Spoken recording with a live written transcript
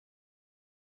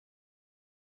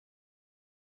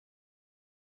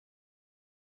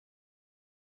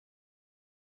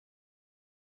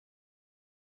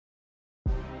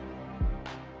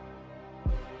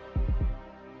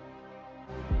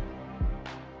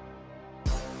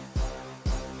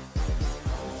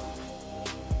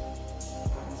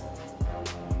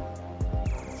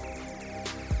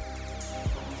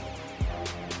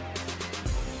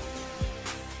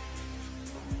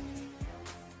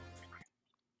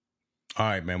All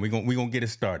right, man. We're gonna get it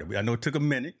started. I know it took a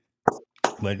minute,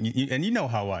 but and you know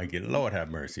how I get. Lord have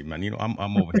mercy, man. You know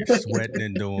I'm over here sweating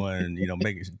and doing,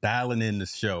 making dialing in the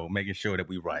show, making sure that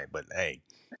we right. But hey,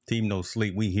 team no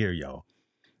sleep. We here, y'all.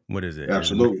 What is it? Is it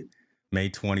Absolutely. May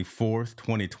 24th,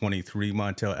 2023?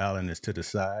 Montel Allen is to the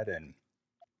side, and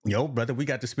yo, brother, we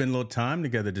got to spend a little time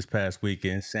together this past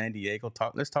weekend, San Diego.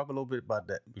 Let's talk a little bit about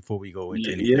that before we go into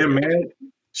Yeah, anything else. man.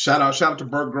 Shout out to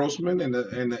Burt Grossman and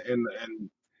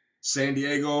San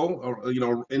Diego,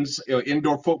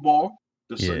 indoor football,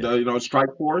 Yeah.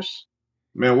 Strike Force.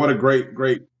 Man, what a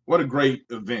great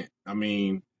event. I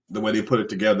mean, the way they put it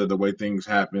together, the way things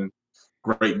happen,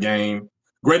 great game,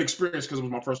 great experience because it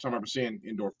was my first time ever seeing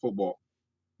indoor football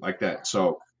like that.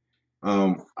 So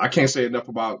I can't say enough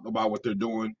about what they're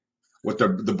doing, what the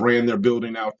brand they're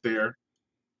building out there.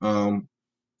 Um,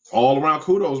 all around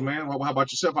kudos, man. How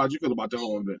about yourself? How'd you feel about the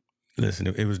whole event? Listen,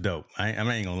 it was dope. I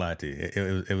ain't gonna lie to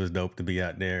you. It was dope to be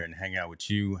out there and hang out with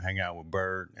you, hang out with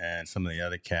Bird and some of the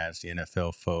other cats, the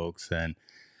NFL folks, and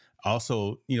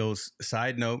also,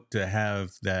 side note to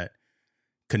have that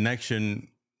connection.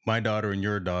 My daughter and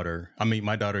your daughter, I mean,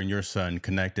 my daughter and your son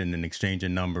connecting and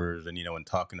exchanging numbers and and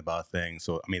talking about things.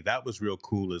 So, I mean, that was real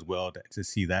cool as well to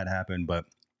see that happen. But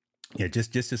yeah,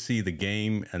 just to see the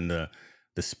game and the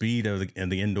speed of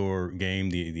the indoor game,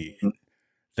 the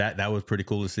that was pretty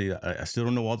cool to see. I still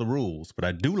don't know all the rules, but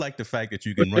I do like the fact that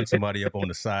you can run somebody up on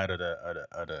the side of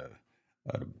the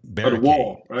Of the barricade,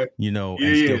 wall, right?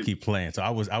 and still Yeah, keep playing. So I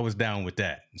was down with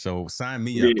that. So sign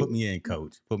me up, yeah, put me in,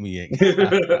 coach, put me in.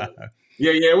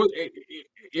 yeah. Yeah.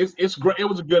 It's great. It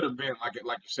was a good event, like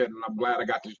you said, and I'm glad I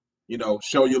got to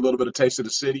show you a little bit of taste of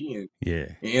the city Yeah,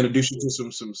 and introduce you to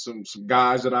some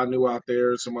guys that I knew out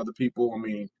there, some other people. I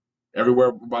mean,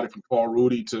 everybody from Paul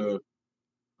Rudy to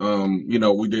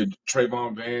we did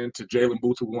Trayvon Van to Jalen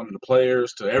Booth, who was one of the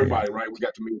players, to yeah. everybody. Right, we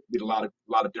got to meet a lot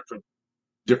of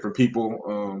different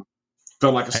people.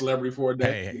 Felt like a He- celebrity for a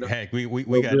day. Hey, heck, we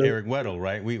So got good. Eric Weddle,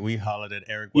 right? We hollered at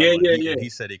Eric Yeah, Weddle, and yeah, he yeah. and he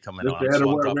said he coming on. Mr. So Ed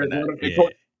I'm dropping that. Yeah,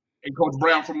 and Coach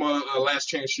Brown from Last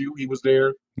Chance U, he was there.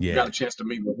 Got yeah, a chance to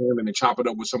meet with him and then chop it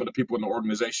up with some of the people in the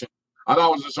organization. I thought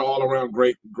it was just an all around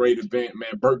great event,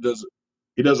 man. Bert does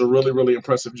a really really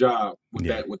impressive job with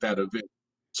yeah. that event.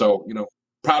 So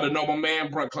proud to know my man.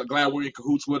 Glad we're in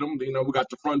cahoots with him. We got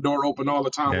the front door open all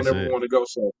the time That's whenever we it. want to go.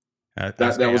 So that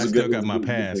Hey, I was a good still it got was a my good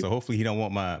pass, thing. so hopefully he don't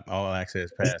want my all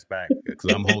access pass back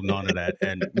because I'm holding on to that.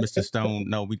 And Mr. Stone,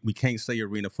 no, we can't say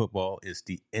arena football. It's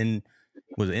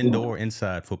was it indoor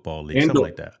inside football league, something Indoor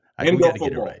like that. We got indoor to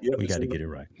get it football. right. Yep, We it's got to indoor. get it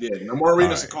right. Yeah, no more All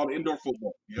arenas. It's right. called indoor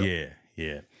football. Yep.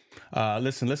 Yeah, yeah.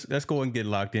 Listen, let's go and get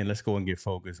locked in. Let's go and get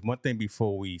focused. One thing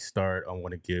before we start, I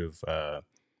want to give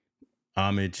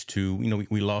homage to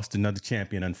we lost another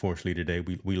champion unfortunately today.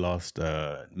 We lost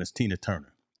Miss Tina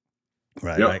Turner.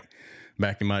 Right. Yep.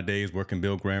 Back in my days working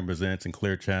Bill Graham Presents and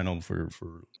Clear Channel for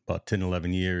about 10,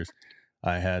 11 years,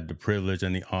 I had the privilege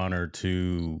and the honor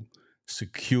to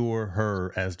secure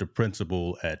her as the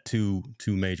principal at two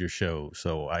major shows.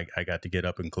 So I got to get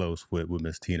up and close with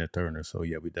Miss Tina Turner. So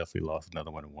yeah, we definitely lost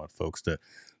another one and want folks to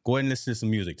go ahead and listen to some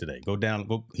music today. Go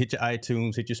hit your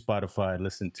iTunes, hit your Spotify,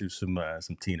 listen to some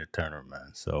Tina Turner,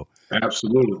 man. So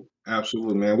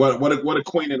Absolutely, man. What a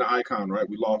queen and an icon, right?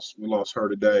 We lost her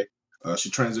today.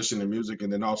 She transitioned in music,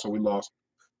 and then also we lost,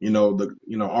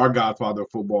 our godfather of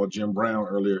football, Jim Brown,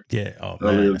 earlier yeah, oh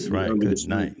man, earlier that's right. earlier Good this week.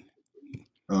 night.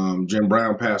 Jim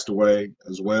Brown passed away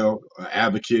as well. An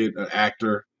advocate, an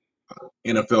actor,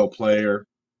 NFL player,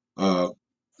 uh,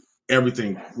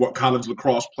 everything. What college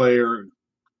lacrosse player,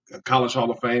 college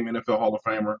Hall of Fame, NFL Hall of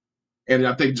Famer, and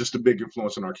I think just a big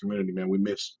influence in our community, man. We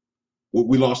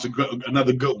lost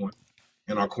another good one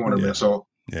in our corner, man. Yeah, So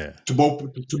yeah. to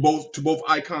both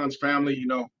icons family,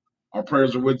 our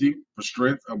prayers are with you for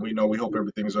strength, and we hope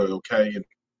everything's okay, and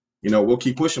we'll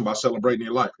keep pushing by celebrating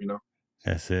your life.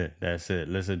 That's it. That's it.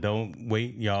 Listen, don't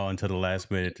wait, y'all, until the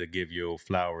last minute to give your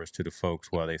flowers to the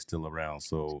folks while they're still around.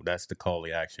 So that's the call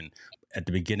to action at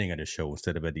the beginning of the show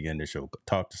instead of at the end of the show.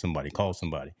 Talk to somebody, call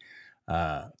somebody.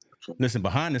 Uh, So, listen,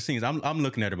 behind the scenes, I'm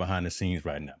looking at it behind the scenes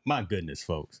right now. My goodness,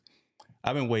 folks,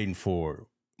 I've been waiting for.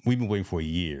 We've been waiting for a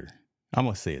year. I'm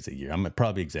gonna say it's a year. I'm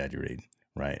probably exaggerating,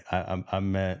 right?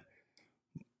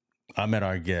 I met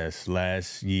our guest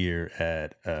last year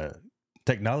at a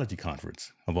technology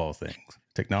conference of all things.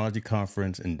 Technology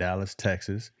conference in Dallas,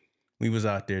 Texas. We was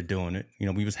out there doing it.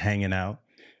 We was hanging out,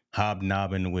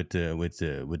 hobnobbing with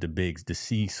the bigs, the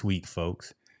C-suite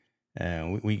folks.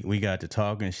 And we got to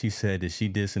talking. And she said that she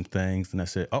did some things, and I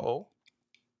said, "Oh,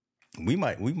 we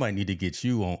might need to get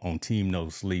you on Team No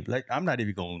Sleep." Like I'm not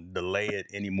even gonna delay it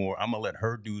anymore. I'm gonna let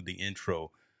her do the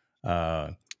intro.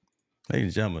 Uh, Ladies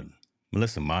and gentlemen,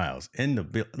 Melissa Miles in the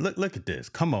building. Look at this.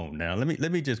 Come on now.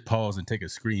 Let me just pause and take a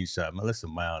screenshot. Melissa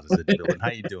Miles is in the building. How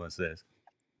you doing, sis?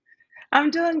 I'm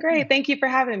doing great. Thank you for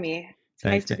having me. It's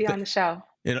Hey, nice to be on the show.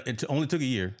 it only took a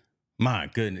year. My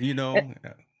goodness. It,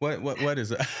 What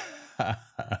is it?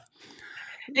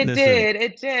 it Listen, did.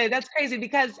 It did. That's crazy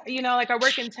because, like I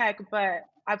work in tech, but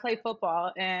I play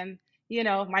football and,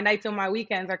 my nights and my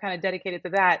weekends are kind of dedicated to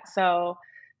that. So,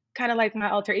 kind of like my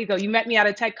alter ego. You met me at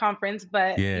a tech conference,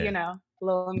 but, yeah.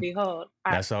 lo and behold,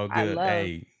 I That's all I good. love.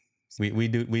 Hey, we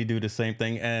do the same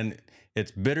thing, and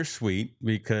it's bittersweet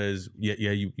because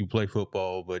yeah you play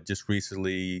football, but just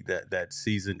recently that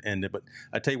season ended. But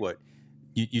I tell you what,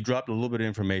 you dropped a little bit of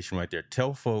information right there.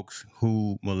 Tell folks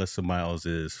who Melissa Miles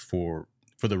is for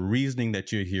the reasoning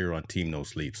that you're here on Team No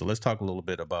Sleep. So let's talk a little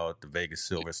bit about the Vegas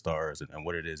Silver Stars and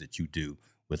what it is that you do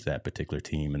with that particular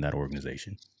team and that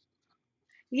organization.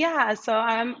 Yeah, so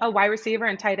I'm a wide receiver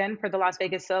and tight end for the Las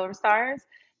Vegas Silver Stars.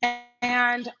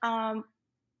 And,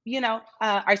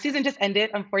 our season just ended.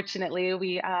 Unfortunately,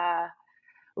 we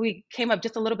came up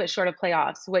just a little bit short of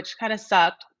playoffs, which kind of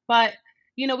sucked. But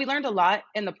we learned a lot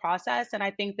in the process, and I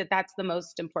think that that's the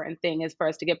most important thing is for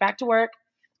us to get back to work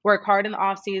hard in the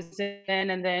off season,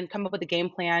 and then come up with a game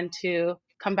plan to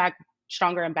come back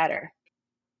stronger and better.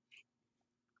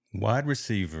 Wide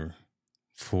receiver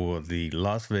for the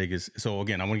Las Vegas. So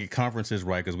again, I want to get conferences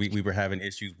right because we were having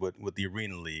issues with the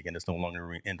Arena League and it's no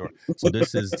longer indoor. So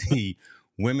this is the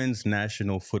Women's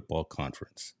National Football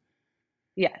Conference.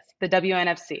 Yes, the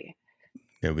WNFC.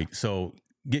 There we so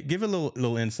give a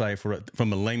little insight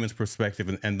from a layman's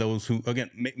perspective and those who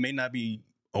again may not be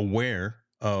aware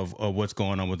of what's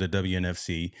going on with the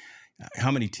WNFC. How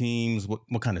many teams?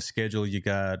 What kind of schedule you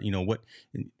got? What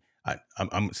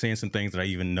I'm saying some things that I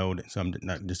even know, so I'm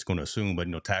not just going to assume, but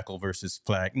tackle versus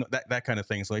flag, that kind of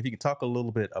thing. So if you can talk a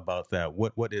little bit about that,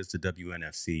 what is the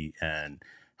WNFC and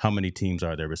how many teams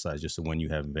are there besides just the one you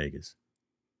have in Vegas?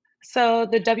 So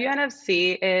the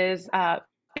WNFC is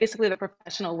basically the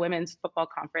Professional Women's Football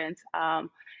Conference.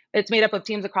 It's made up of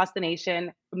teams across the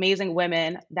nation, amazing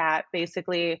women that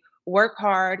basically work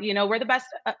hard. We're the best.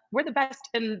 We're the best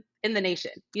in the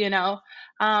nation.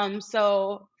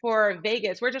 So for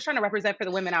Vegas, we're just trying to represent for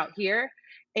the women out here,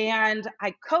 and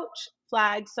I coach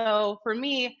flag. So for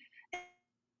me,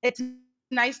 it's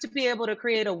nice to be able to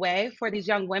create a way for these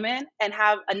young women and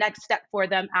have a next step for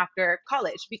them after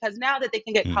college because now that they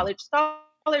can get Mm, college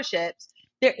scholarships,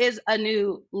 there is a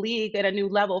new league and a new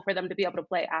level for them to be able to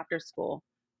play after school.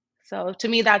 So to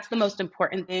me, that's the most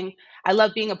important thing. I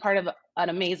love being a part of an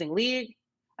amazing league,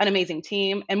 an amazing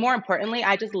team, and more importantly,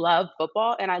 I just love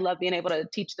football and I love being able to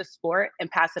teach the sport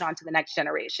and pass it on to the next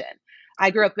generation.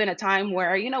 I grew up in a time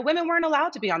where, women weren't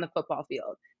allowed to be on the football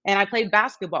field, and I played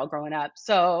basketball growing up.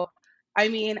 So, I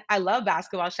mean, I love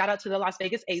basketball. Shout out to the Las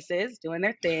Vegas Aces doing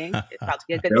their thing. It's about to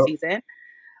be a good Yep. season.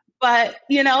 But,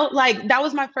 like that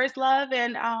was my first love.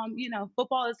 And,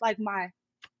 football is like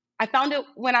I found it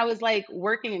when I was like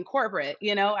working in corporate,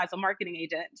 as a marketing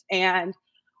agent. And,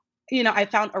 I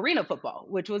found arena football,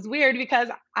 which was weird because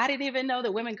I didn't even know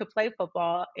that women could play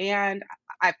football. And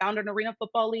I found an arena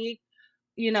football league.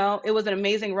 It was an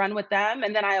amazing run with them.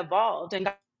 And then I evolved and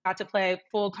got to play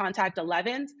full contact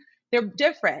 11s. They're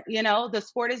different, the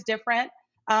sport is different.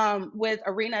 With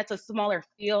arena, it's a smaller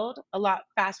field, a lot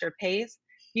faster pace.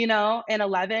 In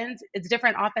 11s, it's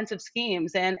different offensive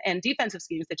schemes and defensive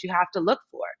schemes that you have to look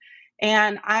for.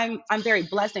 And I'm very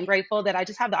blessed and grateful that I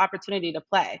just have the opportunity to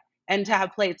play and to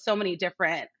have played so many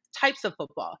different types of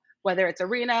football, whether it's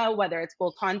arena, whether it's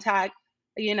full contact,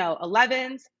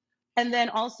 11s, and then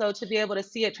also to be able to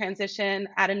see it transition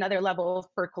at another level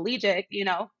for collegiate,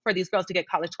 for these girls to get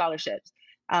college scholarships,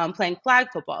 playing flag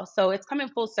football. So it's coming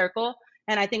full circle.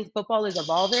 And I think football is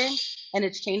evolving and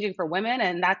it's changing for women.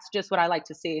 And that's just what I like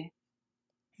to see.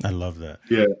 I love that.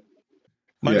 Yeah, yeah.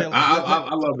 Mondale,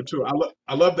 I love it too.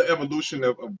 I love the evolution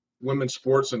of women's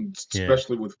sports and yeah.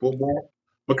 especially with football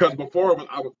because before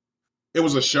it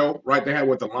was a show, right? They had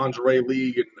with the lingerie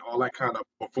league and all that kind of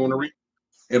buffoonery.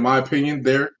 In my opinion,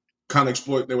 they were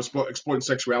exploiting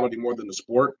sexuality more than the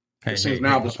sport. It Hey, seems hey,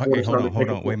 now hey, the sport hey, is starting to hold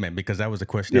take on, wait a it. minute, because that was the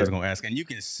question I Yeah, was going to ask, and you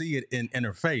can see it in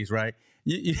her face, right?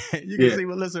 You can yeah, see,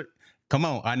 Melissa. Come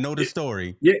on, I know the yeah,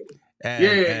 story, yeah,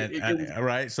 yeah. and all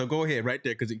right. So go ahead, right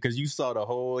there, because you saw the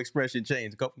whole expression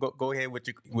change. Go ahead with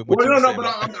what Well, you were no, saying but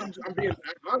about. I'm being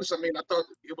honest. I mean, I thought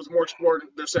it was more exploring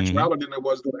their Hmm. sexuality than it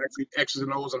was their actually X's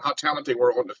and O's and how talented they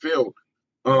were on the field.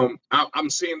 I'm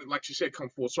seeing it, like you said, come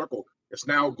full circle. It's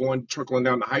now going trickling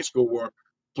down to high school where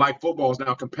flag football is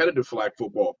now competitive flag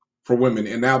football for women,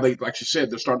 and now they, like you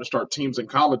said, they're starting to start teams in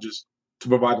colleges to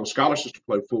provide those scholarships to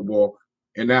play football,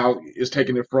 and now it's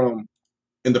taking it from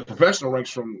in the professional ranks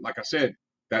from, like I said,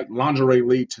 that lingerie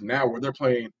league to now where they're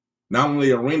playing not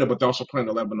only arena, but they're also playing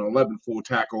 11 on 11 full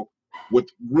tackle with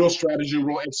real strategy,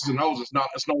 real X's and O's. It's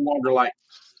no longer like,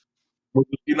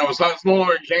 it's no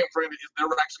longer a game for them. They're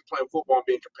actually playing football and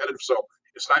being competitive. So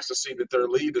it's nice to see that their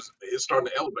lead is starting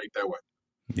to elevate that way.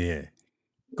 Yeah.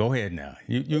 Go ahead now.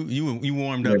 You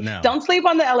warmed Yeah. up now. Don't sleep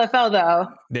on the LFL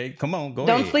though. Come on, go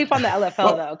Don't ahead. sleep on the LFL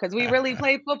Well, though, because we really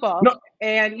played football, no,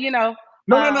 and I'm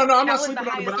not that was the sleeping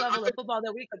on it, but highest I level of think, football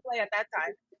that we could play at that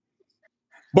time.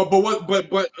 but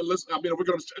listen, I mean, if we're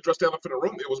going to address the elephant in the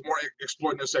room, it was more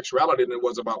exploiting their sexuality than it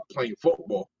was about playing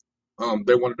football.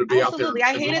 They wanted to be out there Absolutely,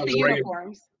 I in hated the lingerie.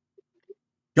 uniforms.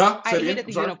 Yeah, I say it again. hated I'm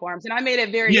the sorry. uniforms, and I made it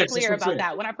very Yes, that's clear what I'm about saying.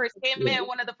 that. When I first came Yeah. in,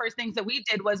 one of the first things that we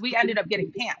did was we ended up getting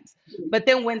pants. But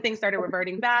then when things started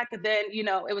reverting back, then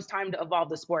it was time to evolve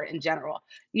the sport in general.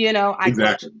 I coach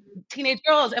Exactly. teenage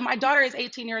girls, and my daughter is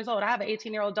 18 years old. I have an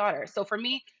 18-year-old daughter. So for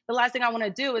me, the last thing I want to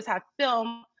do is have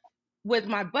film with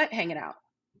my butt hanging out.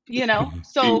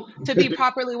 So to be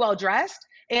properly well dressed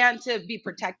and to be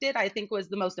protected, I think was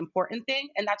the most important thing,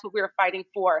 and that's what we were fighting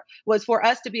for, was for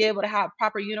us to be able to have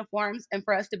proper uniforms and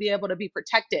for us to be able to be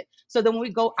protected, so then when we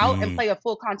go out and Mm. play a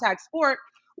full contact sport,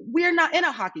 we're not in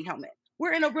a hockey helmet,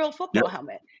 we're in a real Yep. football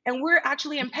helmet, and we're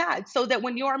actually in pads, so that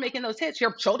when you are making those hits,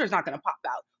 your shoulder's not going to pop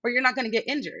out or you're not going to get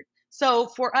injured. So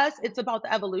for us, it's about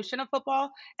the evolution of football,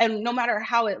 and no matter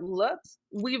how it looks,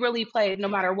 we really played no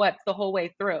matter what the whole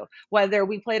way through, whether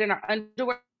we played in our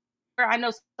underwear. I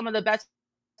know some of the best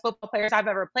football players I've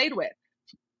ever played with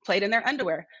played in their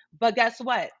underwear. But guess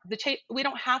what? We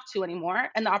don't have to anymore.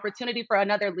 And the opportunity for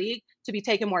another league to be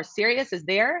taken more serious is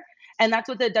there. And that's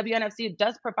what the WNFC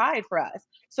does provide for us.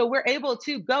 So we're able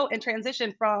to go and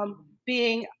transition from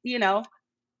being, the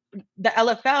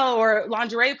LFL or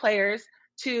lingerie players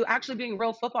to actually being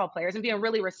real football players and being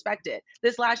really respected.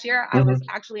 This last year, I was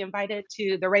Mm-hmm. actually invited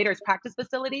to the Raiders practice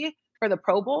facility for the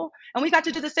Pro Bowl, and we got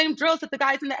to do the same drills that the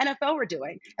guys in the NFL were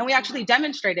doing, and we actually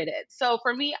demonstrated it. So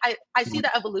for me, I see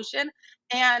the evolution,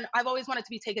 and I've always wanted to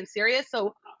be taken serious.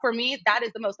 So for me, that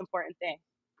is the most important thing.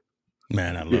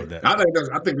 Man, I Yeah, love that.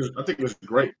 I think it's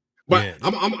great. But Yeah.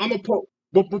 I'm a poke.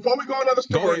 But before we go on another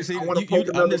Go ahead. story, See, I want to you poke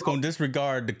I'm another. just gonna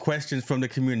disregard the questions from the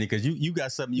community because you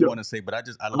got something you Yeah, want to say, but I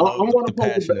I love want the to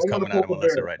poke. passion that's I want coming to out of poke a bear.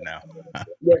 Melissa right now.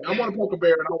 Yeah, I want to poke a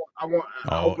bear, and I want.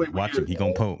 Oh, Hopefully, we watch get. him. He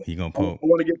gonna poke. He gonna poke. I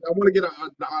want to get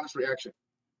the honest reaction.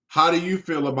 How do you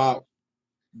feel about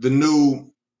the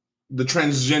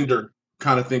transgender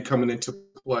kind of thing coming into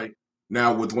play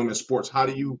now with women's sports? How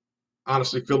do you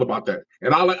honestly feel about that?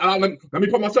 And let me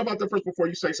put myself out there first before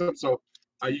you say something, so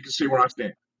you can see where I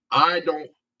stand. I don't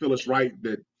feel it's right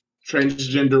that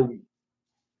transgender,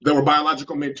 there were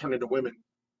biological men turned into women,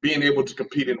 being able to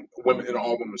compete in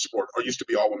all women's sport, or used to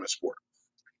be all women's sport.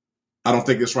 I don't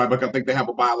think it's right, but I think they have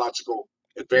a biological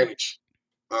advantage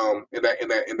in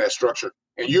that structure.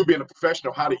 And you being a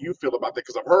professional, how do you feel about that?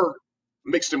 Because I've heard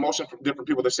mixed emotion from different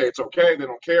people that say it's okay, they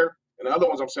don't care, and the other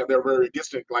ones I'm saying they're very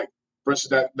against it. Like for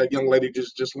instance, that young lady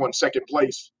just won second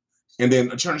place, and then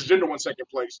a transgender won second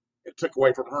place. It took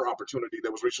away from her opportunity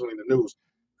that was recently in the news.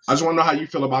 I just want to know how you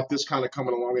feel about this kind of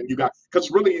coming along, and you got because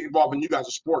it's really involving you guys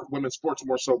in sport, women's sports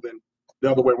more so than the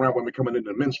other way around, women coming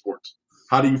into men's sports.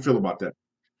 How do you feel about that?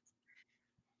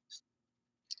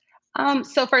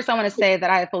 So first, I want to say that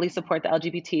I fully support the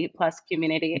LGBT plus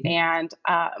community, and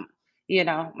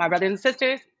my brothers and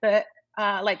sisters. But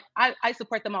I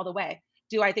support them all the way.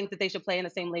 Do I think that they should play in the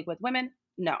same league with women?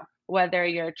 No. Whether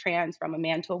you're trans from a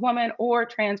man to a woman or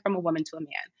trans from a woman to a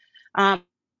man,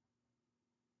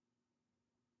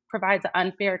 provides an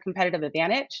unfair competitive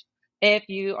advantage if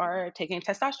you are taking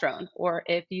testosterone or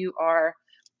if you are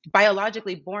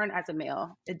biologically born as a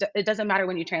male. It doesn't matter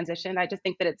when you transition. I just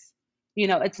think that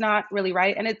it's not really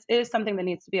right, and it is something that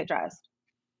needs to be addressed.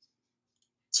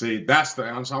 See, that's the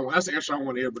answer. That's the answer I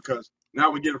want to hear because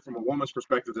now we get it from a woman's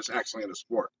perspective that's actually in the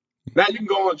sport. Now you can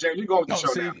go on, James. You can go on with the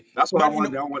No, show now. see, That's what I but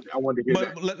wanted. I wanted to hear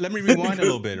but that. let me rewind a Because,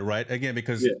 little bit, right? Again,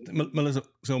 because yeah, Melissa,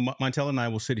 so Montel and I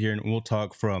will sit here and we'll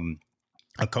talk from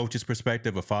a coach's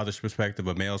perspective, a father's perspective,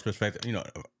 a male's perspective,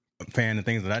 a fan and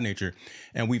things of that nature.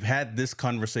 And we've had this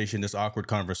conversation, this awkward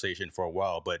conversation for a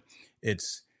while, but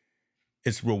it's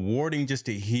rewarding just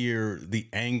to hear the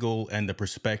angle and the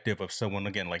perspective of someone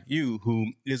again like you who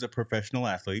is a professional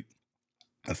athlete,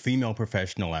 a female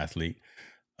professional athlete,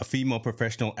 a female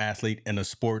professional athlete in a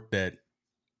sport that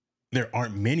there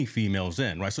aren't many females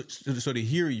in, right? So to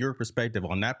hear your perspective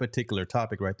on that particular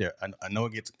topic right there, I know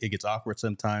it gets awkward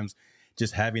sometimes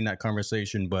just having that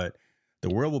conversation, but the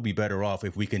world will be better off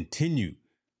if we continue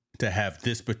to have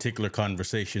this particular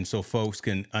conversation so folks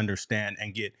can understand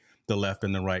and get the left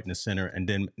and the right and the center, and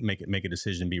then make a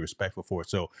decision and be respectful for it.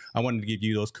 So I wanted to give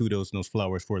you those kudos and those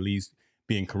flowers for at least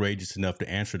being courageous enough to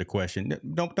answer the question.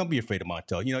 Don't be afraid of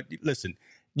Montel. Listen,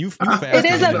 you It faster is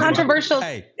than a them anyway. controversial.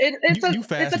 Hey, you It's a faster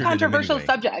than them controversial anyway.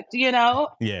 subject. You know,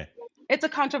 Yeah. it's a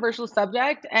controversial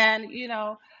subject, and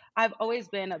I've always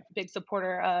been a big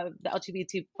supporter of the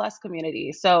LGBT plus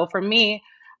community. So for me,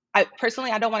 I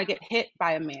personally I don't want to get hit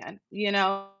by a man.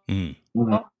 Mm.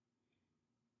 Mhm.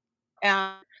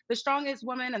 And the strongest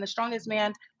woman and the strongest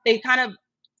man, they kind of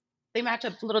they match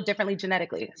up a little differently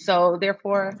genetically. So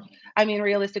therefore, I mean,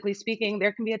 realistically speaking,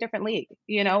 there can be a different league.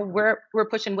 We're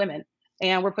pushing women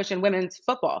and we're pushing women's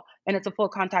football, and it's a full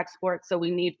contact sport. So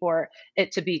we need for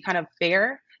it to be kind of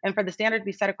fair and for the standard to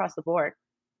be set across the board.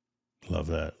 Love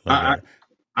that. Love I, that.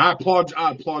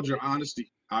 I applaud your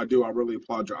honesty. I do. I really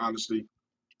applaud your honesty.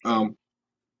 Um,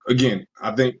 Again,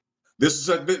 I think this is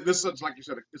such, like you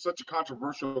said, it's such a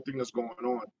controversial thing that's going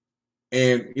on.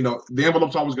 And the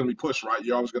envelope's always going to be pushed, right?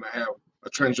 You're always going to have a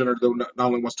transgender that not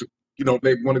only wants to,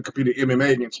 they want to compete in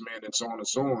MMA against men and so on and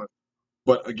so on.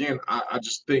 But again, I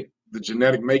just think the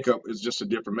genetic makeup is just a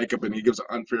different makeup, and he gives an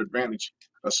unfair advantage,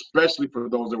 especially for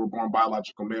those that were born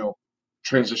biological male,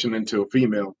 transition into a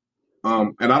female.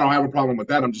 And I don't have a problem with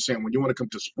that. I'm just saying when you want to come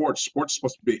to sports is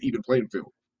supposed to be an even playing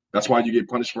field. That's why you get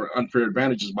punished for unfair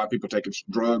advantages by people taking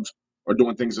drugs or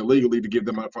doing things illegally to give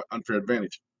them an unfair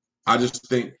advantage. I just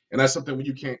think, and that's something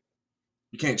you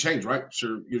can't change, right?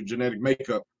 Sure, your genetic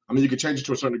makeup. I mean, you can change it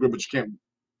to a certain degree, but you can't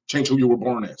change who you were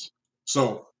born as.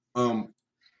 So,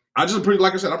 I just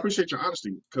like I said, I appreciate your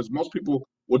honesty because most people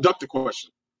will duck the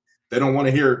question. They don't want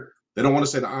to hear. They don't want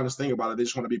to say the honest thing about it. They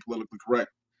just want to be politically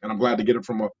correct. And I'm glad to get it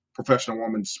from a professional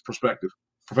woman's perspective,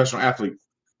 professional athlete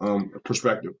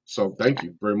perspective. So, thank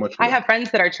you very much for I that. have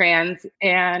friends that are trans,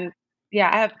 and yeah,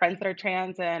 I have friends that are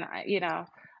trans, and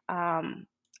um,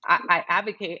 I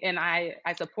advocate and I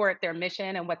support their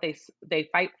mission and what they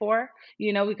fight for.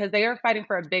 Because they are fighting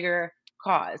for a bigger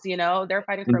cause. They're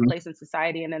fighting for a Mhm. place in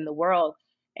society and in the world.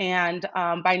 And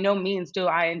by no means do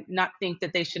I not think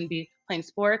that they shouldn't be playing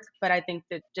sports, but I think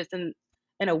that just in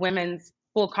a women's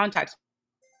full contact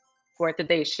sport that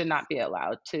they should not be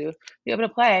allowed to be able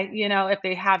to play, if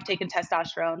they have taken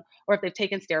testosterone or if they've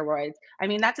taken steroids. I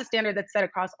mean, that's a standard that's set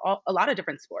across a lot of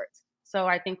different sports. So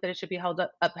I think that it should be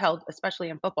upheld, especially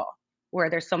in football, where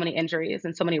there's so many injuries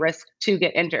and so many risks to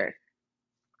get injured.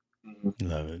 Mhm.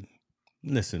 Love it.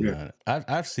 Listen, Yeah. man,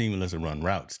 I've seen Melissa run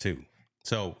routes too.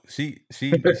 So she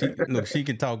look, she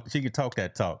can talk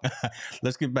that talk.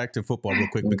 Let's get back to football real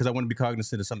quick because I want to be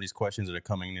cognizant of some of these questions that are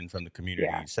coming in from the Yeah.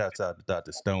 community. Shouts out to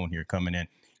Dr. Stone here coming in.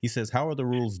 He says, "How are the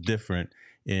rules different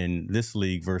in this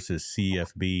league versus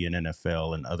CFB and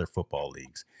NFL and other football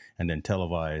leagues, and then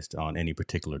televised on any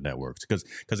particular networks?" Because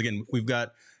again, we've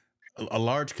got a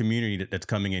large community that's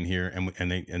coming in here,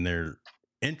 and they're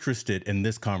interested in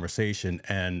this conversation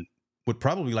and would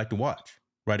probably like to watch.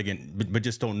 Right, again, but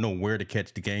just don't know where to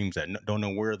catch the games at. Don't know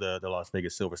where the Las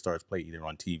Vegas Silver Stars play, either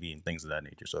on TV and things of that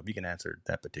nature. So if you can answer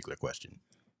that particular question.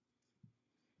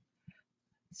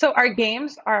 So our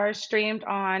games are streamed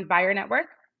on Vire Network.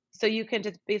 So you can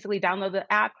just basically download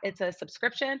the app. It's a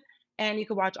subscription, and you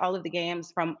can watch all of the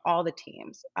games from all the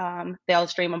teams. They'll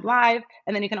stream them live,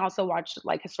 and then you can also watch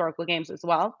like historical games as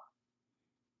well.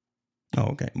 Oh,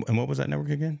 okay. And what was that network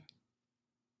again?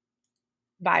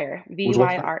 Vire, Which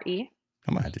website? VYRE.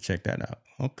 I might have to check that out.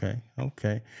 Okay,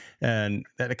 okay. And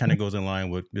that kind of goes in line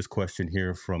with this question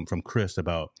here from Chris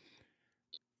about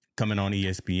coming on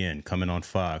ESPN, coming on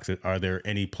Fox. Are there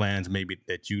any plans maybe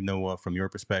that you know of from your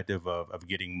perspective of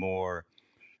getting more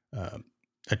uh,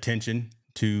 attention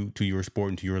to your sport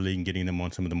and to your league and getting them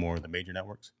on some of the more of the major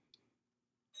networks?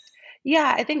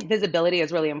 Yeah, I think visibility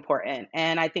is really important.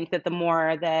 And I think that the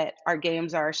more that our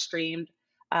games are streamed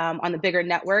on the bigger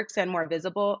networks and more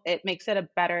visible, it makes it a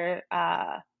better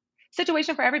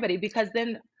situation for everybody because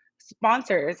then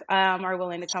sponsors are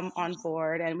willing to come on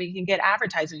board and we can get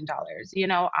advertising dollars.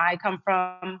 I come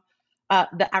from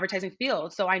the advertising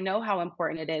field, so I know how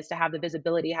important it is to have the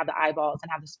visibility, have the eyeballs,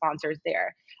 and have the sponsors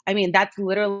there. I mean, that's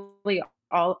literally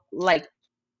all like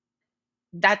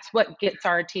that's what gets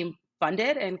our team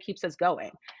funded and keeps us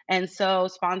going. And so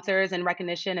sponsors and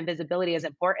recognition and visibility is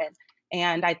important.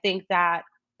 And I think that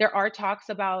there are talks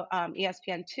about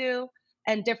ESPN2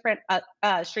 and different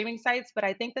streaming sites, but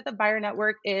I think that the Buyer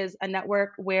Network is a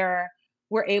network where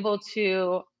we're able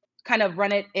to kind of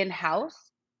run it in house.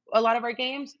 A lot of our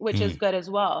games, which is Mm, good as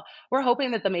well. We're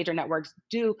hoping that the major networks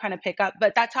do kind of pick up,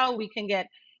 but that's how we can get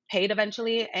paid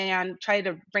eventually and try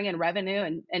to bring in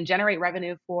revenue and generate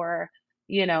revenue for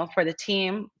the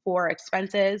team, for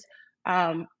expenses,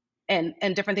 um, and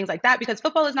different things like that. Because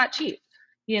football is not cheap.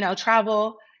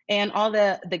 travel and all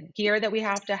the gear that we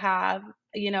have to have,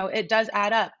 it does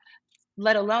add up,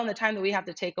 let alone the time that we have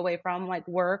to take away from like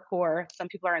work, or some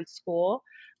people are in school.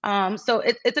 So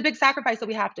it's a big sacrifice that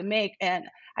we have to make. And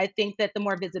I think that the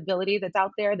more visibility that's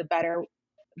out there, the better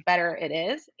it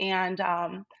is. And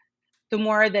the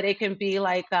more that it can be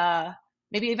like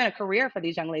maybe even a career for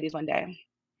these young ladies one day.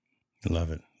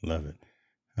 Love it. Love it.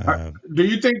 Uh, Uh, do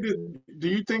you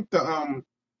think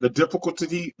the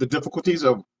difficulties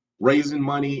of raising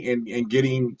money and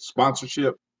getting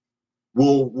sponsorship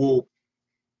will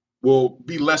will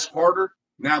be less harder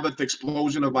now that the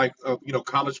explosion of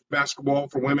college basketball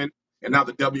for women, and now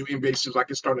the WNBA seems like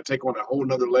it's starting to take on a whole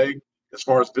nother leg as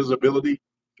far as visibility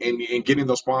and getting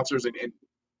those sponsors and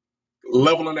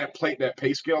leveling that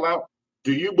pay scale out.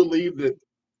 Do you believe that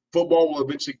football will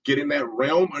eventually get in that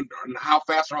realm, and how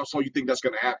fast or how slow you think that's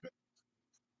going to happen?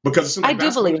 Because it seems I like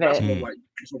do believe it. basketball mm, like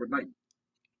it's overnight.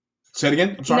 Say it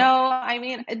again. I'm sorry. No, I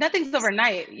mean, nothing's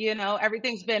overnight,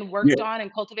 everything's been Yeah. worked on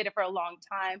and cultivated for a long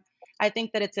time. I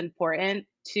think that it's important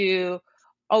to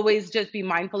always just be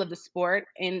mindful of the sport,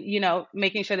 and,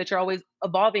 making sure that you're always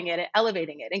evolving it and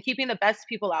elevating it and keeping the best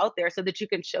people out there so that you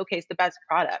can showcase the best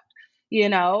product.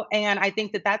 And I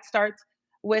think that that starts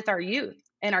with our youth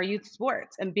and our youth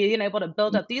sports and being able to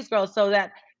build up these girls so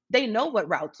that they know what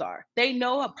routes are. They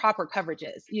know what proper coverage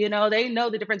is. They know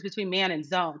the difference between man and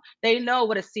zone. They know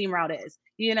what a seam route is,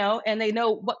 and they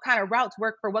know what kind of routes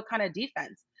work for what kind of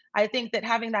defense. I think that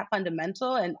having that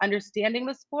fundamental and understanding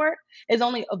the sport is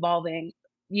only evolving,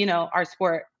 our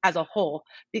sport as a whole,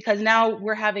 because now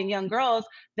we're having young girls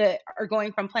that are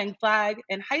going from playing flag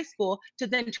in high school to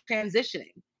then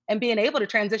transitioning and being able to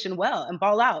transition well and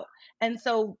ball out. And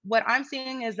so what I'm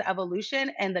seeing is the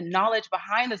evolution and the knowledge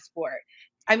behind the sport.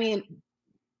 I mean,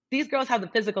 these girls have the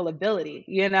physical ability,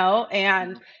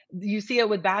 and you see it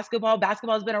with basketball.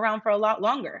 Basketball's been around for a lot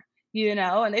longer,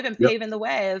 and they've been Yep. paving the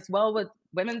way as well with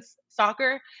women's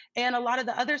soccer and a lot of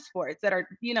the other sports that are,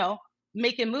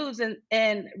 making moves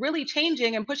and really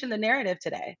changing and pushing the narrative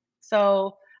today.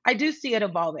 So I do see it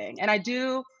evolving, and I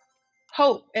do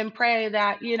hope and pray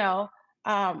that,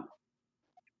 um,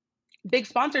 big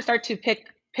sponsors start to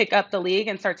pick up the league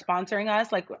and start sponsoring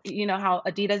us, like how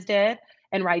Adidas did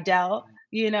and Rydell.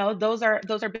 Those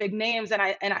are big names, and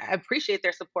I appreciate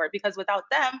their support, because without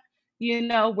them,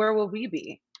 where will we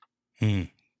be? mm.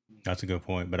 That's a good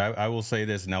point. But I will say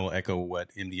this, and I will echo what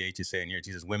MDH is saying here.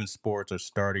 He says women's sports are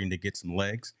starting to get some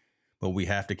legs, but we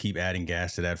have to keep adding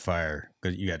gas to that fire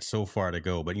because you got so far to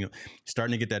go. But,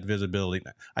 starting to get that visibility.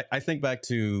 I think back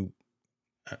to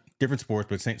different sports,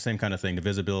 but same kind of thing, the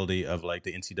visibility of like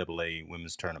the NCAA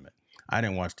women's tournament. I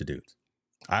didn't watch the dudes.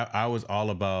 I was all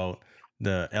about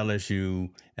the LSU,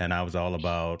 and I was all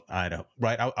about Idaho,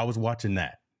 right? I was watching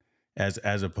that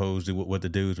as opposed to what the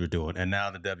dudes were doing. And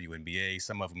now the WNBA,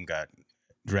 some of them got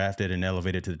drafted and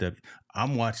elevated to the W.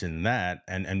 I'm watching that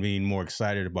and being more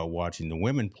excited about watching the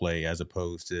women play as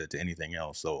opposed to anything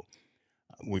else. So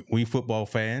we football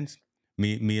fans,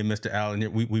 me and Mr. Allen here,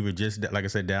 we were just like I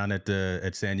said down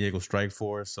at San Diego Strike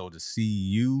Force. So to see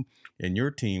you and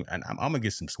your team, and I'm gonna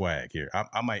get some swag here.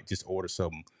 I might just order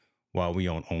something while we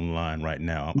on online right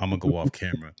now. I'm gonna go off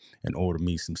camera and order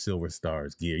me some Silver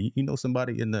Stars gear. You know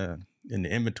somebody in the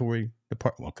inventory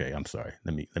department? Okay, I'm sorry.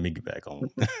 Let me get back on.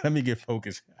 Let me get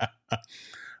focused.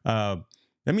 uh,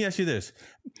 let me ask you this: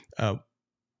 uh,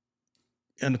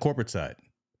 on the corporate side,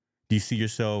 do you see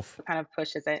yourself? Kind of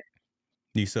pushes it.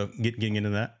 Do you so getting into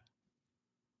that?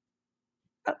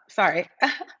 Oh, sorry.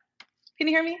 Can you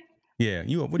hear me? Yeah, what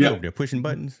you Yep. over there pushing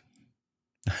buttons?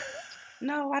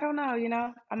 No, I don't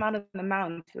know. I'm out in the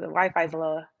mountains, so the Wi-Fi's a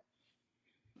little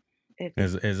iffy.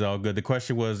 Is all good. The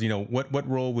question was, what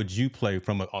role would you play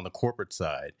on the corporate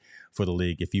side for the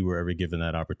league if you were ever given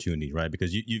that opportunity, right?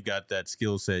 Because you've got that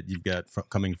skill set, you've got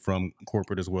coming from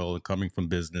corporate as well, coming from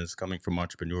business, coming from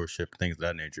entrepreneurship, things of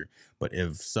that nature. But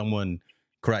if someone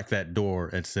cracked that door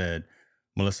and said,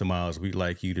 Melissa Miles, we'd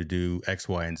like you to do X,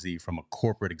 Y, and Z from a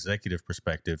corporate executive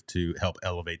perspective to help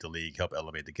elevate the league, help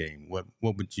elevate the game, what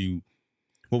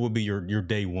would be your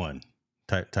day one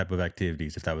type of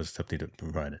activities if that was something to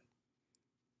provide it?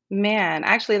 Man,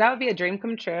 actually, that would be a dream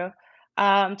come true,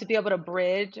 to be able to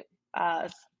bridge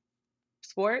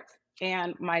sports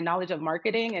and my knowledge of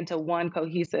marketing into one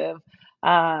cohesive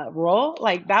role.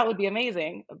 Like that would be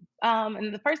amazing.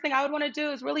 And the first thing I would want to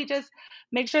do is really just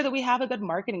make sure that we have a good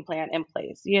marketing plan in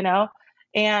place,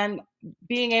 and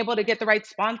being able to get the right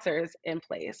sponsors in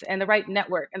place and the right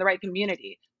network and the right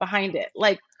community behind it.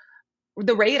 Like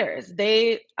the Raiders,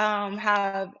 they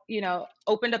have,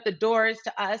 opened up the doors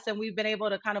to us, and we've been able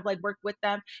to kind of like work with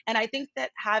them. And I think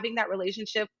that having that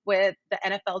relationship with the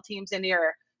NFL teams in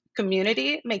your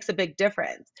community makes a big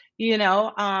difference.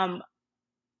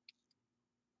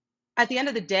 At the end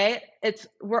of the day,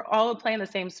 we're all playing the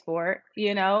same sport,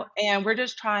 and we're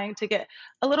just trying to get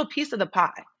a little piece of the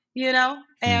pie, Mm-hmm.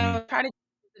 and try to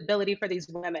get ability for these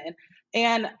women.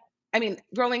 And I mean,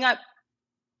 growing up,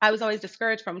 I was always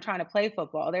discouraged from trying to play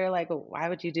football. They were like, "Oh, why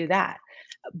would you do that?"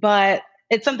 But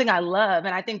it's something I love,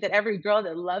 and I think that every girl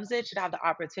that loves it should have the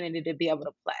opportunity to be able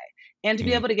to play and to be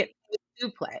Mm-hmm. able to get paid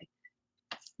to play.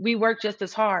 We work just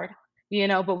as hard,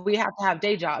 but we have to have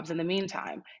day jobs in the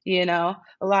meantime. A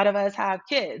lot of us have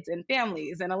kids and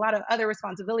families and a lot of other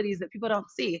responsibilities that people don't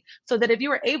see. So that if you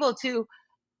were able to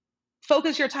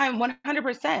focus your time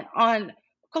 100% on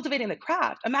cultivating the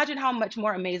craft, imagine how much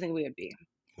more amazing we would be.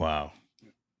 Wow.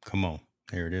 Come on.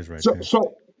 There it is right So, there.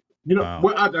 so Wow.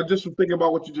 what I just was thinking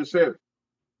about what you just said.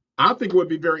 I think it would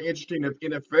be very interesting if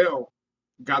NFL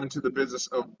got into the business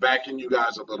of backing you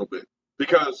guys a little bit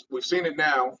because we've seen it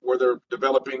now where they're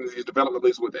developing these development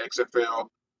leagues with the XFL,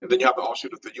 and then you have the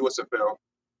offshoot of the USFL.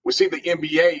 We see the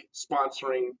NBA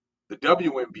sponsoring the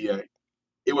WNBA.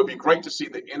 It would be great to see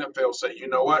the NFL say, you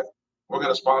know what, we're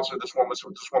going to sponsor this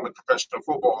woman professional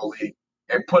football league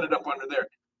and put it up under there.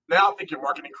 Now I think your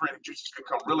marketing creative juices can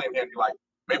come really in handy. Like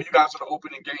maybe you guys are the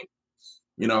opening game,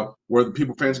 where the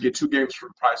people fans get two games for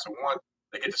the price of one.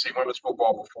 They get to see women's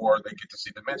football before they get to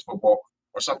see the men's football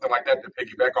or something like that to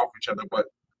piggyback off each other. But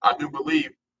I do believe,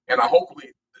 and I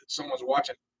hopefully someone's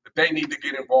watching, that they need to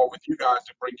get involved with you guys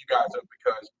to bring you guys up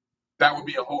because that would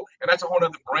be that's a whole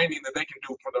other branding that they can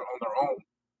do on their own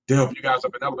to help you guys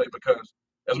up and elevate because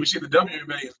as we see the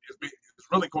WNBA is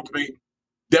really cultivating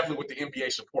definitely with the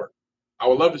NBA support. I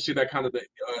would love to see that kind of the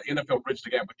NFL bridge the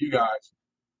gap with you guys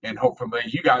and hopefully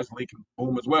you guys league can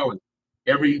boom as well. And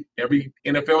every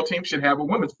NFL team should have a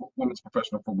women's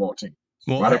professional football team.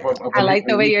 Well, Right up I under like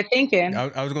the way you're thinking.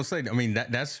 I was gonna say. I mean,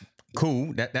 that's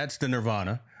cool. That's the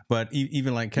nirvana. But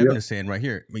even like Yeah. Kevin is saying right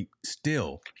here, I mean,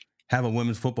 still have a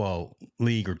women's football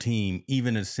league or team,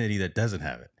 even in a city that doesn't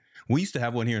have it. We used to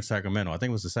have one here in Sacramento. I think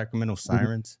it was the Sacramento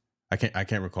Sirens. I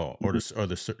can't recall, or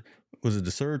the was it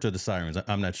the Surge or the Sirens?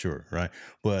 I'm not sure, right?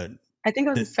 But I think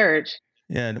it was a the, surge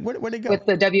yeah, where they with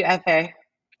go? the WFA.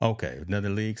 Okay, another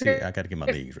league. See, There, I got to get my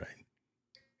leagues right.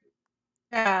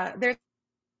 yeah, there's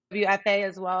WFA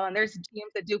as well, and there's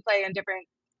teams that play in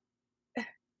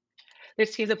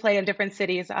different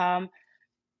cities.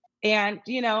 And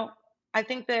I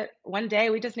think that one day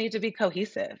we just need to be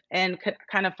cohesive and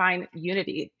kind of find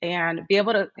unity and be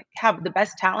able to have the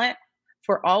best talent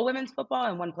for all women's football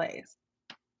in one place.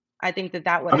 I think that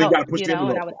that would I think we got help, to push the and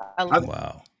envelope. that would I,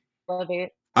 Wow. elevate.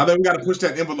 I think we got to push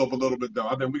that envelope a little bit though.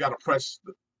 I think we got to press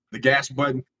the gas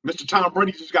button. Mr. Tom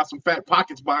Brady just got some fat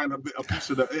pockets buying a piece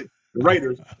of the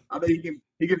Raiders. I think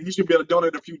he should be able to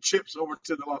donate a few chips over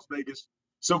to the Las Vegas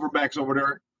Silverbacks over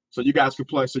there, so you guys can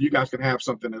play, so you guys can have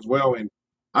something as well. And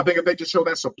I think if they just show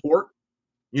that support,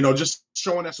 just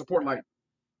showing that support, like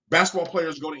basketball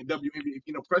players go to WNBA,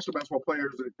 professional basketball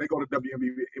players, they go to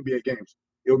WNBA games.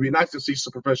 It would be nice to see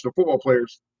some professional football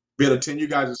players be able to attend you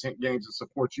guys' games and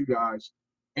support you guys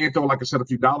and throw, like I said, a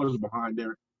few dollars behind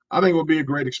there. I think it would be a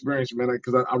great experience, man,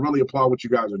 because I really applaud what you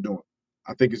guys are doing.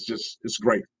 I think it's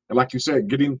great. And like you said,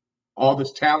 getting all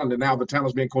this talent, and now the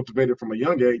talent's being cultivated from a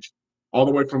young age, all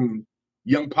the way from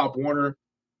young Pop Warner,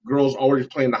 girls already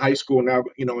playing the high school now,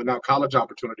 and now college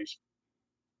opportunities.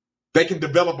 They can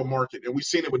develop a market, and we've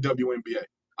seen it with WNBA.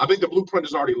 I think the blueprint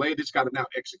is already laid. It's got to now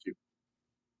execute.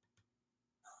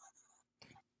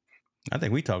 I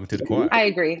think we talking to the choir. I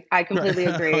agree. I completely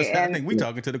agree. I And think we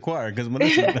talking to the choir because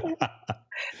Melissa.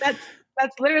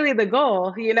 that's literally the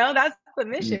goal, that's the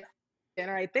mission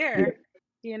right Yeah.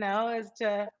 there, is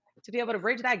to be able to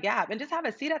bridge that gap and just have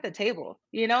a seat at the table,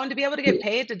 and to be able to get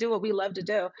paid to do what we love to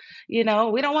do. We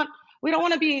don't want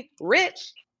to be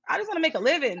rich. I just want to make a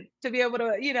living to be able to,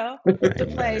 I to ain't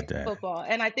mad play at that. football.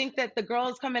 And I think that the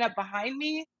girls coming up behind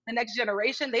me, the next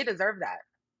generation, they deserve that.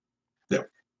 Yeah.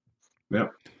 Yeah.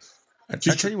 I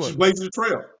tell you She's what. blazing the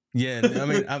trail. Yeah, I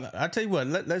mean, I tell you what.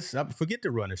 Let's forget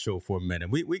to run the show for a minute.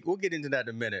 We'll get into that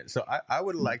in a minute. So I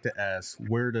would like to ask,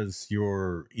 where does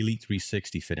your Elite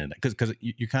 360 fit in? Because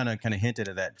you kind of hinted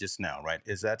at that just now, right?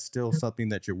 Is that still something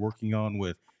that you're working on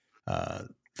with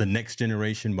the next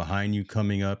generation behind you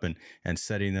coming up and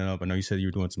setting them up? I know you said you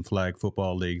were doing some flag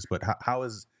football leagues, but how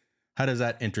does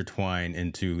that intertwine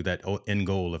into that end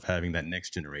goal of having that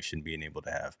next generation being able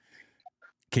to have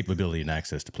capability and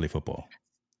access to play football?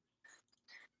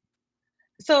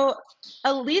 So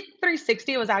Elite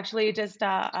 360 was actually just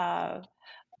a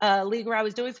league where I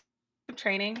was doing some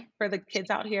training for the kids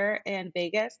out here in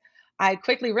Vegas. I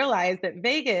quickly realized that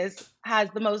Vegas has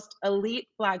the most elite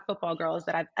flag football girls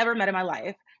that I've ever met in my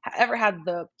life, ever had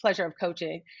the pleasure of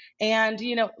coaching. And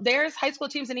there's high school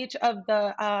teams in each of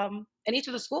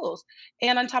the schools.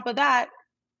 And on top of that,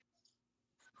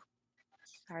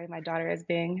 sorry, my daughter is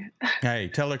being Hey,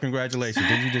 tell her congratulations.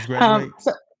 Didn't you just graduate?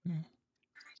 so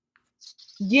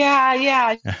yeah,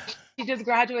 yeah. She just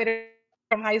graduated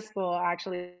from high school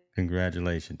actually.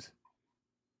 Congratulations.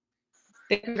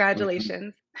 Mhm.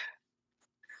 Congratulations.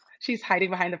 She's hiding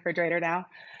behind the refrigerator now.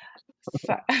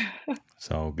 So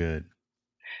It's all good.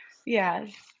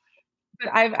 yes. But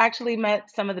I've actually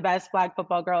met some of the best flag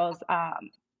football girls,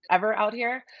 ever out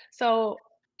here. So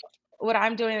what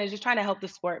I'm doing is just trying to help the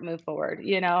sport move forward.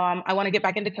 I want to get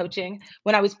back into coaching.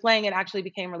 When I was playing, it actually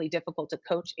became really difficult to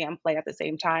coach and play at the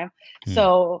same time. Hmm.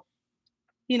 So,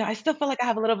 I still feel like I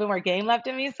have a little bit more game left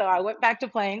in me. So I went back to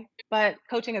playing, but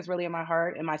coaching is really in my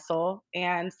heart and my soul.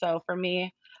 And so for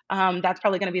me, that's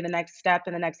probably going to be the next step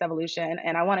and the next evolution.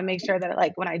 And I want to make sure that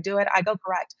like when I do it, I go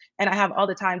correct and I have all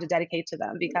the time to dedicate to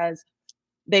them because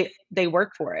they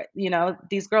work for it.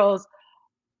 These girls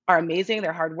are amazing,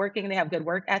 they're hardworking, they have good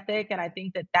work ethic, and I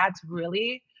think that that's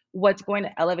really what's going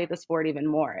to elevate the sport even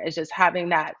more, is just having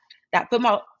that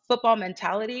football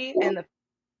mentality and the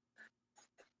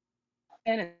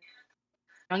at a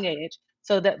young age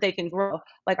so that they can grow.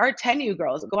 Like our 10U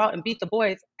girls go out and beat the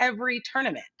boys every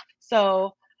tournament.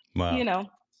 So, you Wow. know,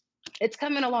 it's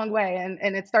coming a long way and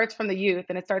it starts from the youth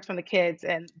and it starts from the kids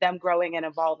and them growing and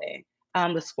evolving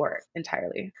the sport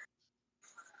entirely.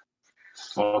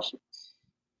 Awesome.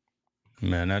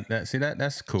 Man,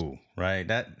 that's cool, right?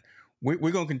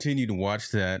 We're gonna continue to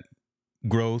watch that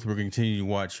growth. We're going to continue to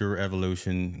watch your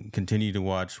evolution. Continue to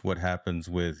watch what happens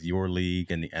with your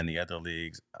league and the other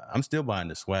leagues. I'm still buying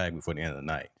the swag before the end of the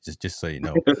night, just so you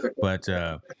know. But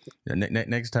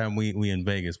next time we in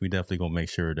Vegas, we definitely gonna make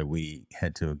sure that we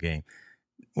head to a game.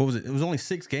 What was it? It was only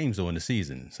 6 games though in the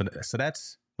season, so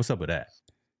that's what's up with that.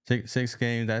 Six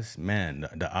games. That's man.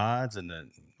 The odds and the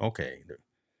okay.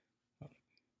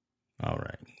 All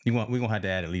right. We're gonna have to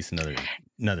add at least another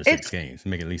six It's games.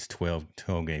 Make it at least 12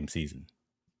 game season.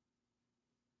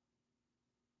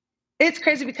 It's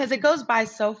crazy because it goes by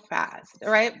so fast,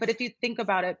 right? But if you think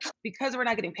about it, because we're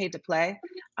not getting paid to play,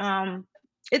 um,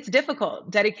 it's difficult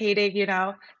dedicating,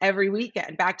 every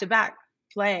weekend back to back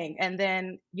playing and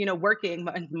then, working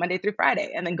Monday through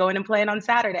Friday and then going and playing on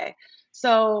Saturday.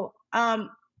 So,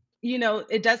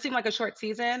 it does seem like a short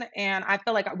season and I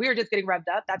feel like we were just getting revved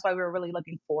up. That's why we were really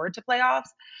looking forward to playoffs.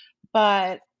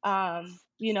 But,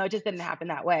 it just didn't happen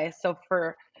that way. So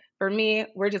for me,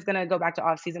 we're just gonna go back to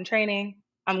off-season training.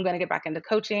 I'm gonna get back into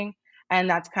coaching, and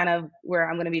that's kind of where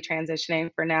I'm gonna be transitioning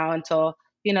for now until,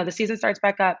 the season starts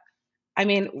back up. I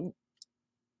mean,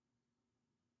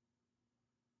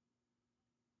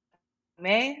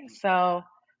 May, so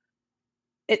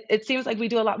it seems like we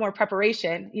do a lot more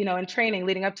preparation, and training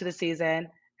leading up to the season,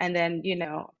 and then,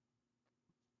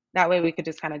 that way we could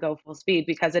just kinda go full speed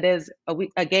because it is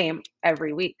a game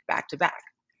every week back to back.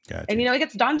 And, Gotcha. it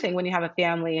gets daunting when you have a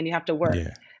family and you have to work.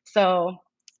 Yeah, So,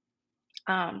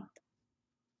 um,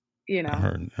 you I know,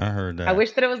 heard. I heard I that.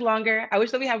 wish that it was longer. I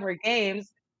wish that we had more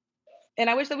games, and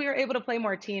I wish that we were able to play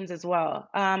more teams as well.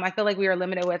 I feel like we were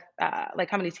limited with, like,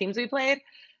 how many teams we played.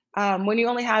 When you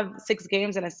only have 6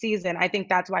 games in a season, I think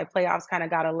that's why playoffs kinda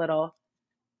got a little,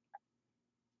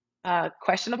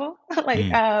 questionable, like,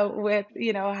 Mm. with,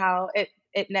 how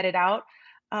it netted out.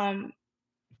 Um,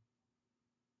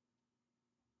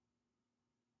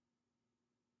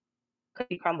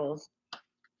 Cookie crumbles.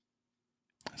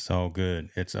 It's all good.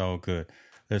 It's all good.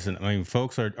 Listen, I mean,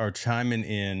 folks are chiming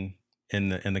in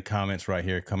the comments right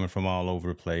here, coming from all over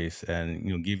the place,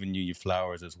 and giving you your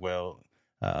flowers as well.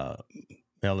 Uh,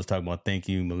 Mel is talking about thank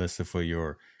you, Melissa, for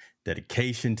your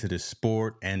dedication to the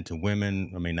sport and to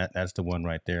women. I mean, that's the one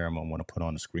right there. I'm gonna want to put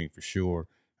on the screen for sure.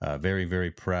 Very,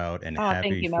 very proud and Oh, thank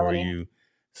happy you, for Melanie. you.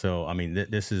 So, I mean,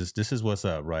 this is what's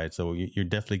up, right? So, you're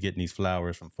definitely getting these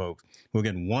flowers from folks who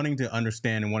again wanting to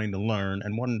understand and wanting to learn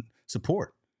and wanting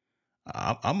support.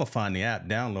 I'm gonna find the app,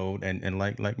 download, and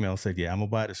like Mel said, yeah, I'm gonna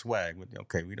buy the swag. But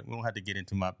okay, we don't have to get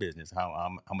into my business how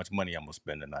much money I'm gonna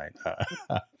spend tonight.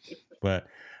 But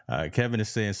Kevin is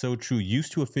saying so true.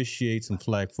 Used to officiate some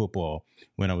flag football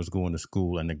when I was going to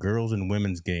school, and the girls and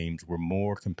women's games were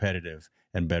more competitive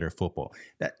and better football.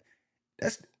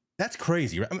 That's that's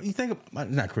crazy, right? I mean, you think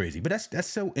not crazy, but that's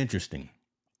so interesting.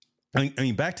 I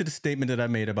mean, back to the statement that I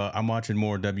made about I'm watching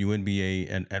more WNBA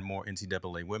and more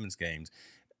NCAA women's games.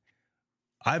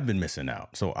 I've been missing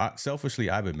out. So selfishly,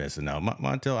 I've been missing out.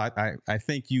 Montel, I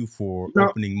thank you for No,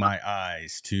 opening my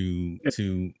eyes to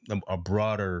a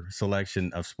broader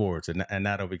selection of sports. And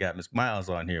now that we got Miss Miles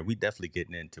on here, we definitely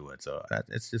getting into it. So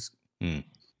it's just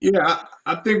yeah,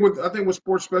 I think with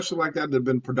sports, especially like that, they've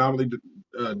been predominantly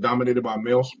dominated by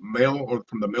male or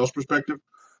from the male's perspective.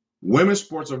 Women's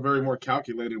sports are very more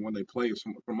calculated when they play.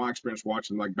 From my experience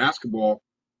watching like basketball,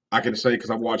 I can say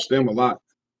because I've watched them a lot.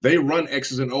 They run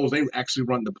X's and O's. They actually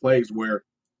run the plays where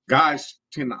guys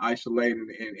tend to isolate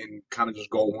and kind of just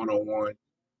go one on one.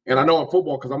 And I know in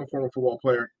football, because I'm a former football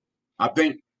player, I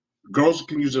think girls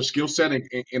can use their skill set and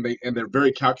they're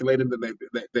very calculated and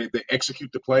they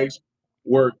execute the plays.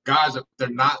 Where guys, if they're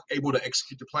not able to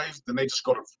execute the plays, then they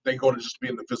go to just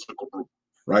being the physical group,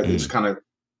 right? They just kind of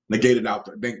negate that out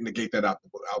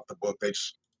the book.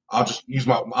 I'll just use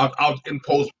I'll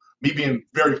impose me being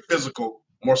very physical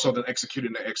more so than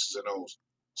executing the X's and O's.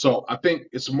 So I think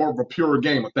it's more of a pure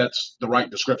game if that's the right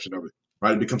description of it,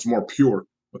 right? It becomes more pure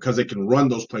because they can run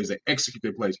those plays, they execute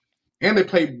their plays, and they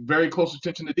pay very close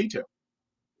attention to detail.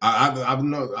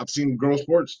 I've seen girls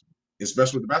sports,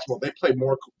 especially with the basketball, they play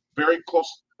more very close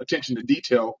attention to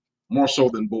detail more so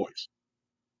than boys.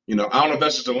 I don't know if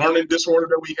that's just a learning disorder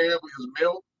that we have as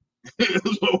male,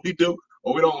 is what we do,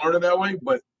 or we don't learn it that way.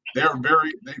 But they are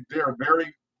very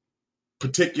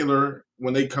particular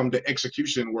when they come to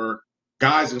execution. Where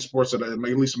guys in sports, that at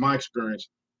least in my experience,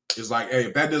 is like, hey,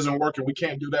 if that doesn't work and we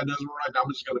can't do that, doesn't right, I'm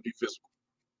just going to be physical.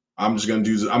 I'm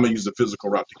gonna use the physical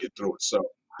route to get through it. So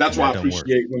that's and why that I don't work.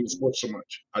 appreciate women's sports so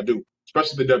much. I do,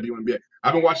 especially the WNBA.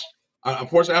 I've been watching.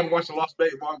 Unfortunately, I haven't watched the Las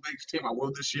Vegas team. I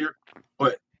will this year,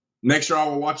 but next year I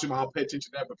will watch them. I'll pay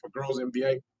attention to that. But for girls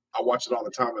NBA, I watch it all the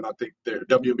time, and I think their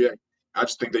WNBA. I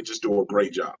just think they just do a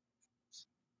great job.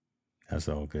 That's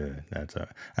all good. I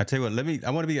tell you what.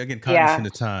 I want to be again Yeah. cognizant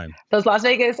of time. Those Las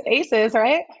Vegas Aces,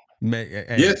 right? Hey,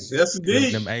 Yes,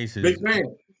 indeed. them Big aces. fan.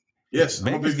 Yes,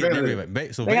 I'm a Vegas big fan getting of that.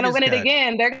 everybody. So They're gonna Vegas win it got.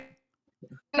 again. They're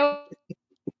gonna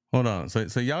Hold on.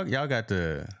 So y'all got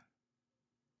the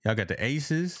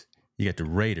Aces. You got the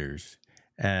Raiders,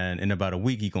 and in about a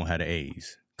week you gonna have the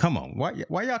A's. Come on, why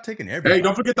y'all taking Hey, don't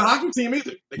everybody? forget the hockey team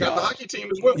either. They got the Y'all, yeah, hockey team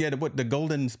as well. yeah, the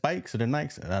Golden Spikes or the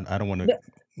Knights. I don't want to the,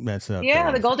 mess up yeah,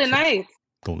 the Golden Knights.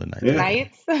 Golden Knights. Yeah. Okay.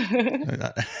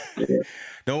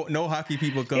 Knights. No hockey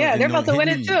people come Yeah, and they're don't about to hit win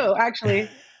it me. too, actually.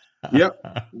 Yep.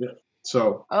 Yep.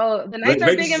 So Oh, the Knights are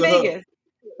Vegas big is in a hub. Vegas.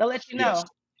 They'll let you Yes. know.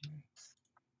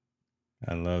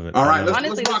 I love it. All I right, love it.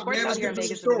 Honestly, the let's rock, sports man. out Let's here get in to some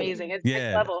Vegas is stories. amazing. It's next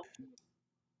Yeah. level.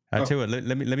 I tell you what,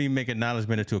 let me make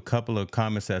acknowledgement to a couple of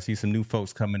comments. I see some new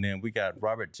folks coming in. We got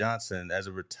Robert Johnson as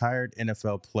a retired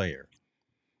NFL player.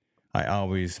 I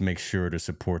always make sure to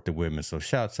support the women. So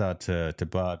shouts out to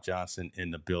Bob Johnson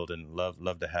in the building.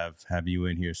 Love to have you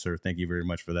in here, sir. Thank you very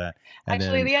much for that. And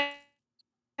then Actually,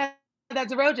 yeah,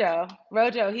 that's Rojo.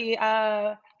 Rojo. He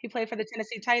played for the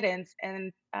Tennessee Titans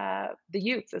and the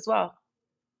Utes as well.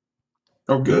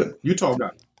 Oh, good. Utah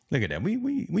guy. look at that.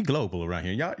 We global around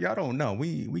here. Y'all don't know.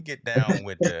 We get down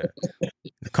with the.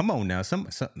 Come on now. Some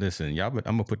listen, y'all. But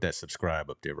I'm gonna put that subscribe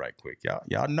up there right quick.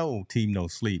 Y'all know Team No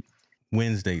Sleep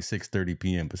Wednesday 6:30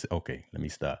 p.m. Okay, let me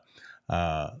stop.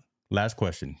 Last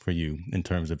question for you in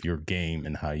terms of your game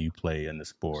and how you play in the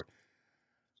sport.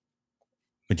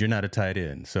 But you're not a tight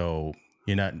end, so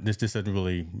you're not. This doesn't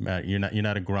really matter. You're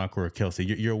not a Gronk or a Kelsey.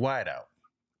 You're a wide out,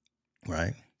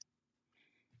 right?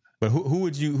 But who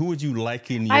would you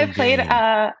liken I your played.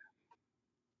 game?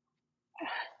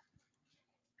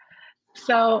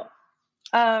 So,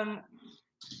 hold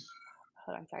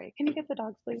on. Sorry. Can you get the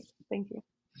dogs, please? Thank you.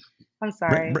 I'm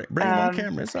sorry. Bring them on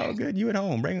camera. It's all good. You at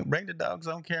home. Bring the dogs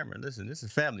on camera. Listen, this is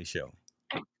a family show.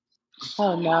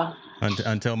 Oh no.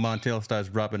 Until Montel starts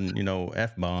dropping,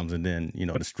 F bombs, and then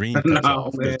the stream cuts No,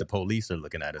 off because man. the police are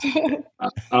looking at us like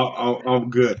that.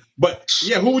 I'm good. But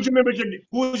yeah, who would you mimic?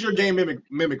 Who is your game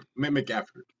mimic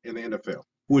after in the NFL?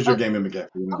 Who is your game mimic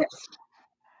after? Okay.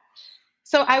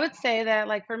 So I would say that,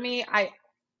 like, for me,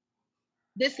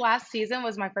 this last season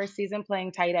was my first season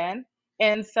playing tight end.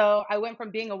 And so I went from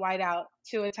being a wideout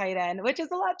to a tight end, which is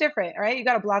a lot different, right? You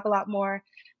got to block a lot more.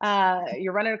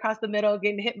 You're running across the middle,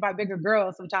 getting hit by bigger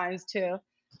girls sometimes too.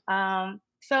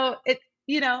 So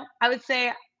I would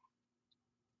say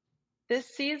this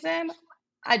season,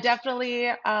 I definitely,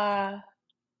 as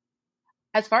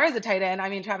far as a tight end, I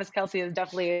mean, Travis Kelsey is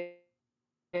definitely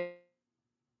a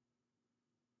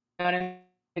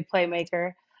big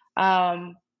playmaker.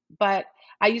 But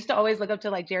I used to always look up to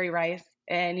like Jerry Rice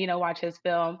and watch his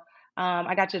film.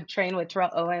 I got to train with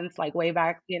Terrell Owens like way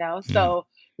back. Mm. So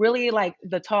really like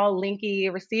the tall,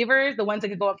 linky receivers, the ones that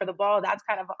could go up for the ball. That's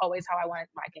kind of always how I wanted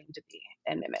my game to be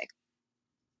and mimic.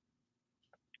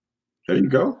 There you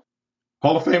go.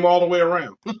 Hall of Fame all the way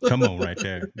around. Come on, right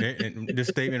there. This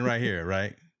statement right here,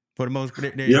 right? For the most,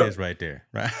 there it Yep. is, right there,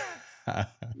 right?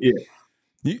 Yeah.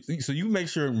 So you make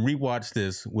sure and rewatch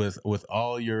this with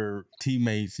all your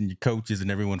teammates and your coaches and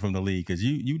everyone from the league, because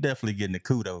you definitely getting the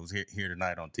kudos here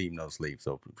tonight on Team No Sleep.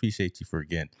 So appreciate you for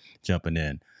again jumping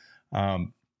in.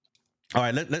 Um, all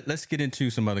right, let's get into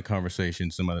some other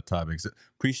conversations, some other topics.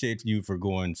 Appreciate you for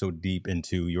going so deep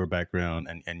into your background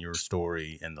and your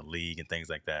story and the league and things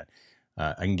like that.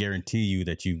 I can guarantee you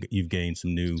that you've gained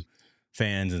some new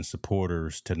fans and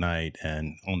supporters tonight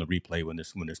and on the replay when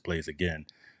this plays again.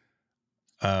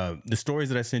 The stories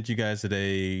that I sent you guys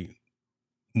today,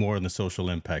 more on the social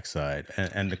impact side,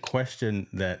 and the question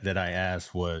that I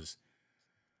asked was,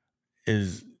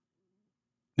 is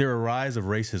there a rise of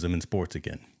racism in sports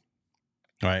again?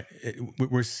 All right,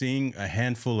 we're seeing a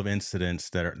handful of incidents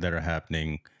that are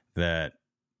happening that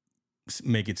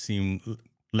make it seem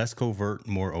less covert,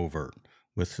 more overt,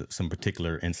 with some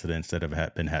particular incidents that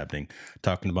have been happening.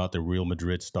 Talking about the Real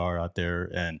Madrid star out there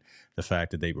and the fact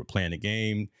that they were playing a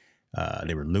game,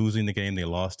 they were losing the game, they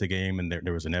lost the game, and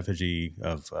there was an effigy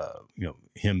of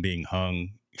him being hung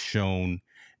shown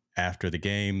after the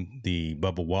game. The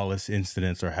Bubba Wallace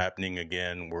incidents are happening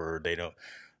again, where they don't.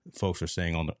 Folks are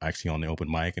saying actually on the open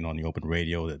mic and on the open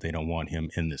radio that they don't want him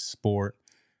in this sport.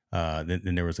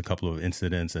 Then there was a couple of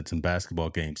incidents at some basketball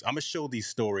games. I'm gonna show these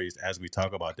stories as we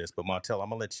talk about this, but Montel, I'm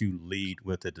gonna let you lead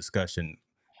with the discussion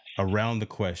around the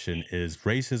question: is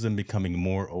racism becoming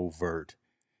more overt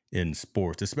in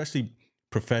sports, especially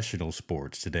professional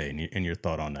sports today? And your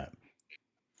thought on that?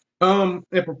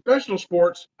 In professional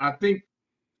sports, I think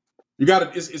you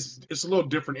got to. It's a little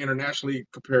different internationally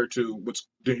compared to what's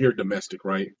here domestic,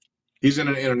 right? He's in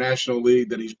an international league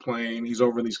that he's playing. He's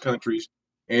over in these countries,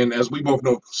 and as we both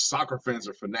know, soccer fans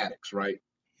are fanatics, right?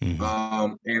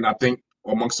 Mm-hmm. And I think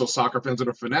amongst those soccer fans that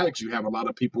are fanatics, you have a lot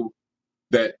of people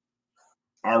that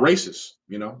are racist.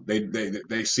 You know,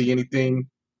 they see anything.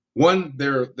 One,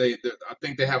 I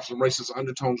think they have some racist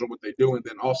undertones on what they do, and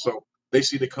then also they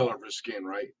see the color of his skin,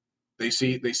 right? They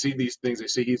see these things. They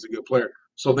see he's a good player,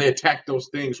 so they attack those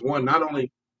things. One, not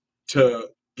only to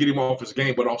get him off his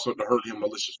game, but also to hurt him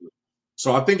maliciously.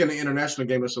 So I think in the international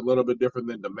game, it's a little bit different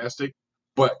than domestic.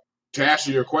 But to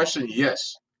answer your question,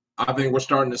 yes, I think we're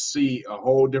starting to see a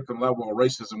whole different level of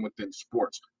racism within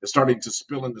sports. It's starting to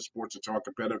spill into sports, into our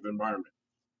competitive environment.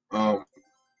 Um,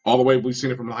 all the way we've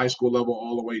seen it from the high school level,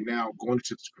 all the way now going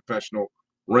into the professional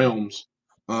realms.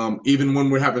 Even when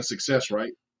we're having success,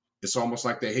 right? It's almost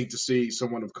like they hate to see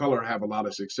someone of color have a lot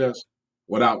of success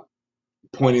without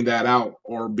pointing that out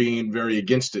or being very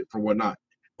against it for whatnot.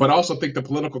 But I also think the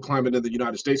political climate in the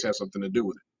United States has something to do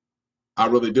with it. I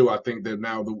really do. I think that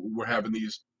now we're having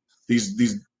these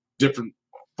different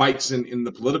fights in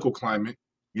the political climate.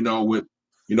 With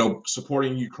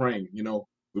supporting Ukraine.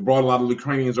 We brought a lot of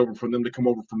Ukrainians over for them to come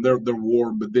over from their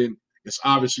war, but then it's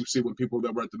obvious you see when people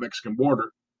that were at the Mexican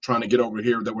border trying to get over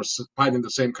here that were fighting the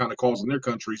same kind of cause in their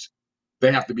countries,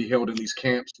 they have to be held in these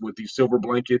camps with these silver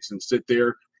blankets and sit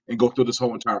there and go through this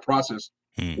whole entire process.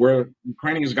 Hmm. Where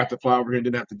Ukrainians got to fly over here and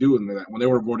didn't have to do any of that when they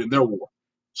were avoiding their war.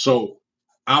 So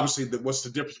obviously, what's the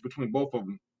difference between both of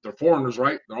them? They're foreigners,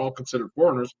 right? They're all considered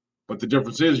foreigners, but the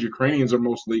difference is Ukrainians are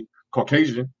mostly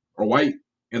Caucasian or white,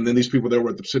 and then these people that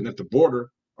were sitting at the border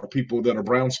are people that are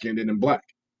brown skinned and black,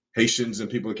 Haitians and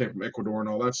people that came from Ecuador and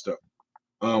all that stuff.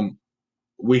 Um,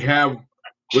 we have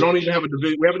we don't even have a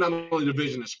division. We have not only a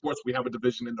division in sports, we have a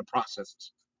division in the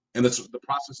processes, and the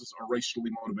processes are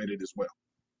racially motivated as well.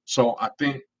 So I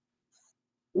think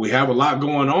we have a lot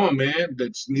going on, man,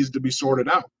 that needs to be sorted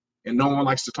out, and no one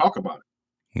likes to talk about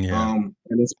it. Yeah.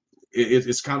 And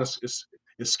it's kind of it's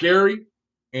scary,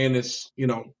 and it's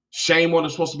shame on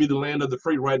it's supposed to be the land of the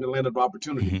free, right, and the land of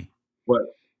opportunity, Mm-hmm. but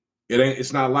it ain't.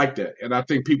 It's not like that, and I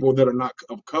think people that are not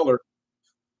of color,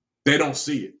 they don't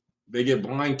see it. They get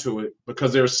blind to it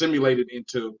because they're assimilated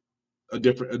into a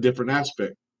different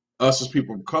aspect. Us as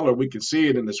people of color, we can see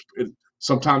it, and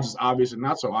sometimes it's obvious and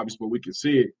not so obvious, but we can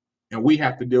see it, and we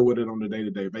have to deal with it on a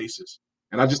day-to-day basis.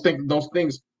 And I just think those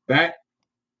things that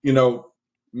you know,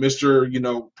 Mr.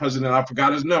 President, I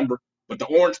forgot his number, but the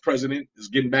orange president is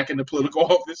getting back into political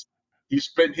office. He's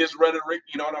spitting his rhetoric,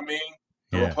 you know what I mean?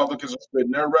 The Yeah. Republicans are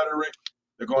spitting their rhetoric.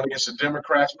 They're going against the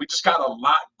Democrats. We just got a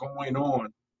lot going on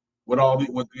with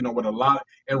with a lot,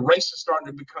 and race is starting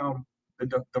to become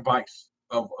the device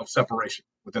of separation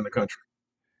within the country.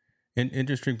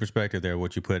 Interesting perspective there,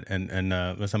 what you put, and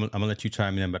listen, I'm gonna let you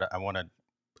chime in, but I want to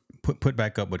put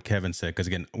back up what Kevin said, because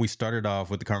again, we started off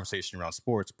with the conversation around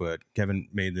sports, but Kevin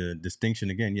made the distinction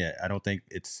again. Yeah, I don't think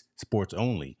it's sports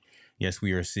only. Yes,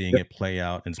 we are seeing it play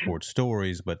out in sports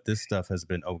stories, but this stuff has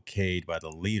been okayed by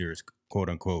the leaders, quote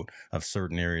unquote, of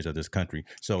certain areas of this country.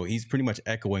 So he's pretty much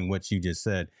echoing what you just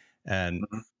said. And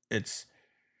Mhm. it's,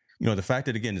 the fact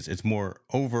that, again, it's more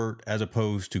overt as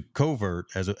opposed to covert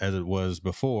as it was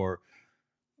before.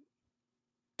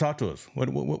 Talk to us.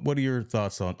 What are your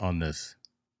thoughts on this?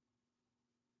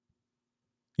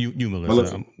 You Melissa.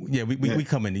 Melissa. Yeah, Yeah. we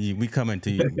come into you. We come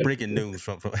into you. Breaking news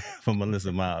from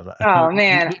Melissa Miles. Oh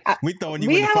man, We throwing you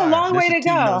we in the have a fire. long This way is to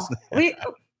Team No.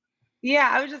 go. Yeah,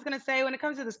 I was just gonna say, when it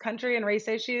comes to this country and race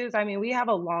issues, I mean, we have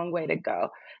a long way to go,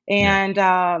 Yeah.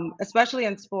 and especially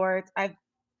in sports. I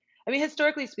mean,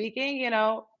 historically speaking,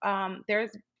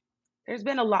 there's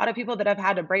been a lot of people that have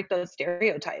had to break those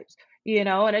stereotypes,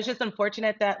 and it's just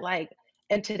unfortunate that, like,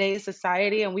 in today's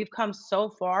society, and we've come so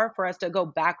far for us to go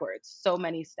backwards so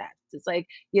many steps. It's like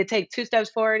you take 2 steps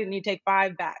forward and you take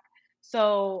 5 back.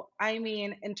 So, I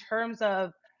mean, in terms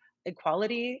of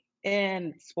equality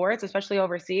in sports, especially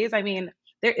overseas, I mean,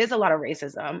 there is a lot of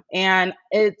racism, and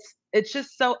it's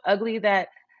just so ugly that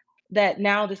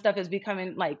now this stuff is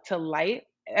becoming, like, to light,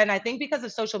 and I think because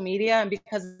of social media and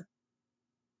because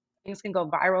things can go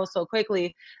viral so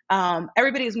quickly,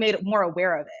 everybody's made more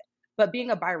aware of it. But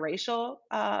being a biracial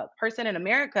person in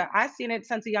America, I've seen it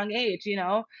since a young age.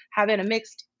 Having a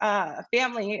mixed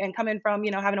family and coming from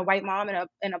having a white mom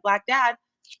and a black dad.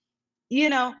 You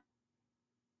know,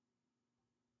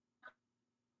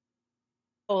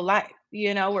 whole life.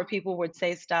 Where people would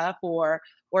say stuff or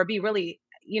be really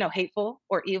hateful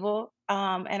or evil.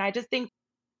 And I just think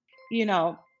you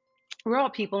know we're all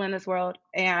people in this world,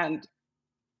 and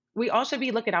we all should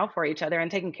be looking out for each other and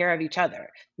taking care of each other.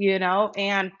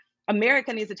 And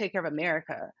America needs to take care of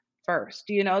America first.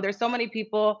 There's so many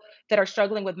people that are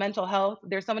struggling with mental health.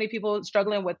 There's so many people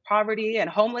struggling with poverty and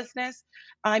homelessness.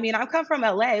 I mean, I come from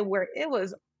LA where it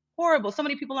was horrible. So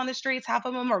many people on the streets, half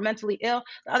of them are mentally ill,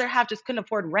 the other half just couldn't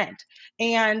afford rent.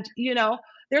 And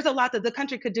there's a lot that the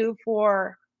country could do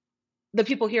for the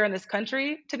people here in this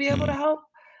country to be able to Mm. help,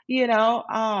 you know.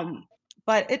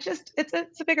 But it's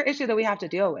a bigger issue that we have to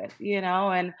deal with.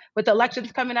 And with the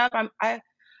elections coming up,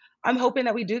 I'm hoping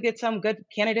that we do get some good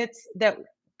candidates that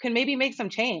can maybe make some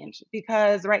change,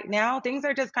 because right now things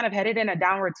are just kind of headed in a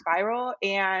downward spiral,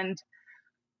 and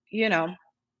you know,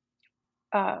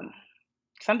 um,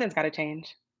 something's got to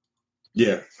change.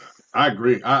 Yeah, I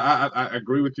agree. I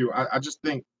agree with you. I just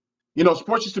think,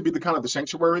 sports used to be the kind of the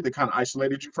sanctuary that kind of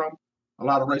isolated you from a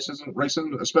lot of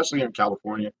racism, especially in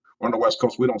California or on the West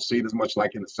Coast. We don't see it as much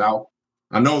like in the South.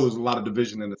 I know there's a lot of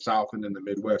division in the South and in the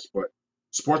Midwest, but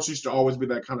sports used to always be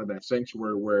that kind of that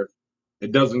sanctuary where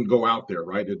it doesn't go out there,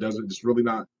 right? It doesn't. It's really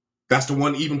not. That's the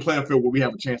one even playing field where we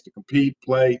have a chance to compete,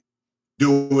 play,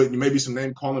 do it. Maybe some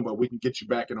name calling, but we can get you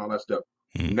back and all that stuff.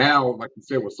 Mm. Now, like you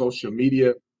said, with social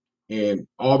media and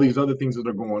all these other things that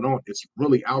are going on, it's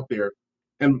really out there.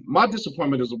 And my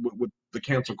disappointment is with the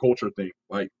cancel culture thing.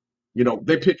 Like,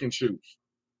 they pick and choose.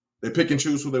 They pick and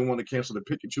choose who they want to cancel. They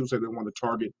pick and choose who they want to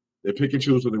target. They pick and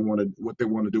choose what they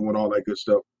want to do and all that good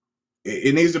stuff.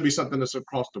 It needs to be something that's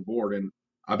across the board. And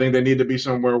I think they need to be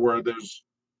somewhere where there's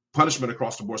punishment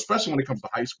across the board, especially when it comes to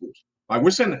high schools. Like we're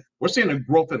seeing a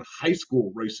growth in high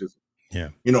school racism. Yeah.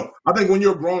 I think when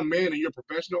you're a grown man and you're a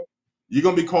professional, you're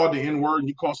gonna be called the N word, and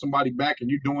you call somebody back, and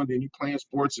you playing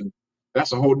sports, and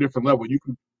that's a whole different level.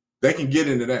 They can get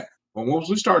into that. But once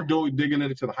we start digging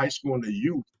into the high school and the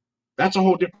youth, that's a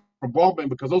whole different ballgame,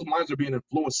 because those minds are being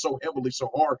influenced so heavily, so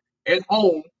hard at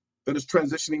home, that it's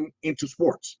transitioning into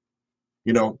sports.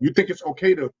 You think it's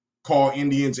okay to call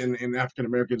Indians and African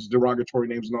Americans derogatory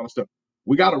names and all that stuff.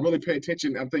 We got to really pay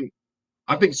attention.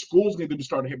 I think schools need to be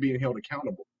starting being held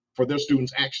accountable for their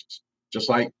students' actions, just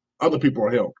like other people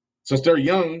are held. Since they're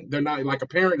young, they're not like a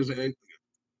parent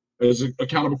is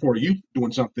accountable for a youth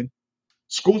doing something.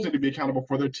 Schools need to be accountable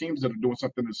for their teams that are doing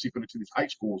something that's seeping into these high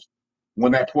schools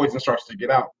when that poison starts to get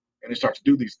out and they start to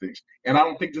do these things. And I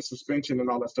don't think just suspension and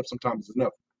all that stuff sometimes is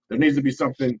enough. There needs to be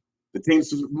something. The team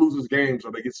loses games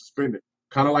or they get suspended,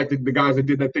 kind of like the guys that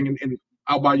did that thing in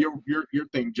out by your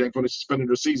thing, James, when they suspended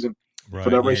their season for Right.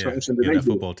 that Yeah. racial Yeah. incident that Yeah. they That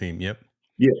did. football team. Yep.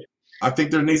 Yeah, I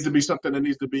think there needs to be something that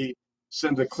needs to be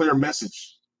send a clear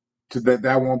message to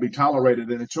that won't be tolerated.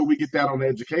 And until we get that on the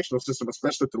educational system,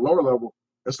 especially at the lower level,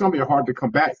 it's going to be hard to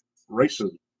combat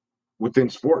racism within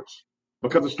sports,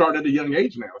 because it's starting at a young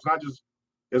age now. It's not just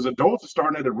as adults; it's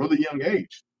starting at a really young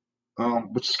age,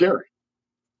 which is scary.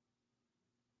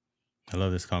 I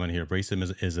love this comment here.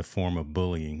 Racism is a form of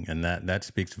bullying, and that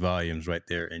speaks volumes right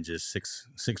there in just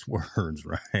six words,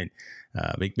 right?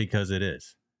 Because it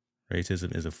is.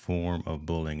 Racism is a form of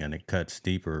bullying, and it cuts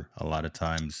deeper a lot of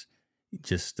times.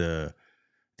 Just the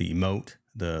emote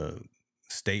the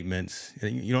statements.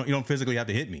 You don't physically have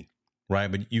to hit me, right?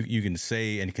 But you can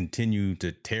say and continue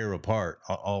to tear apart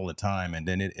all the time, and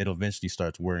then it eventually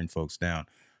starts wearing folks down.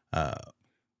 Uh,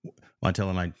 Montel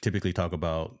and I typically talk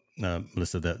about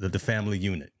Melissa the family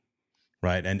unit,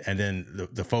 right? And then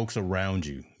the folks around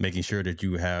you, making sure that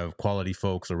you have quality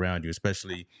folks around you,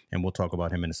 especially, and we'll talk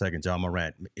about him in a second, John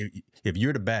Morant. If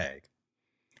you're the bag,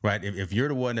 right? If you're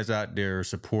the one that's out there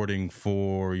supporting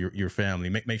for your family,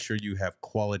 make sure you have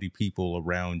quality people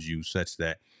around you such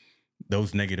that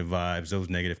those negative vibes, those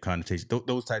negative connotations,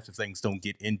 those types of things don't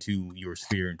get into your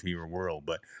sphere, into your world.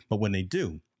 But when they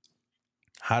do,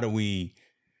 how do we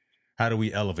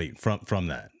elevate from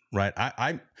that? Right.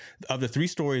 I of the three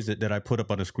stories that I put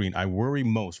up on the screen, I worry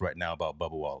most right now about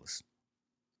Bubba Wallace.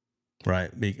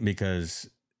 Right. Because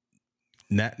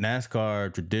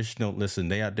NASCAR traditional. Listen,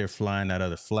 they out there flying that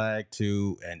other flag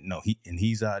too, and no,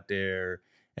 he's out there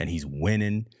and he's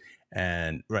winning,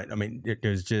 and right. I mean,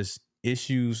 there's just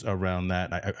issues around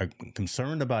that. I'm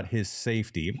concerned about his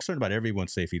safety. I'm concerned about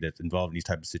everyone's safety that's involved in these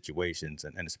type of situations,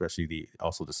 and especially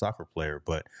the soccer player.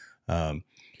 But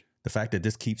the fact that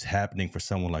this keeps happening for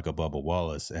someone like a Bubba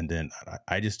Wallace, and then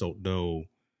I just don't know.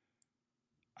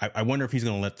 I wonder if he's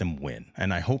going to let them win,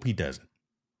 and I hope he doesn't.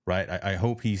 Right? I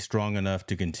hope he's strong enough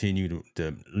to continue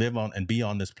to live on and be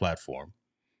on this platform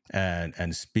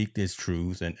and speak this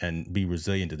truth and be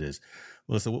resilient to this.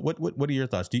 Melissa, what are your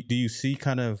thoughts? Do you see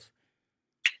kind of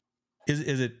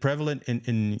is it prevalent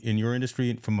in your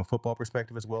industry from a football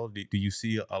perspective as well? Do you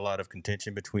see a lot of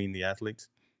contention between the athletes?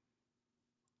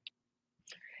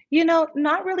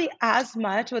 Not really as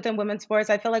much within women's sports.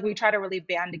 I feel like we try to really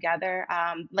band together.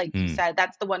 Like you Mm, said,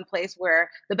 that's the one place where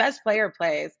the best player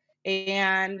plays.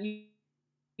 And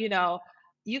you know,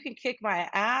 you can kick my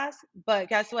ass, but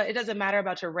guess what? It doesn't matter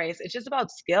about your race. It's just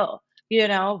about skill.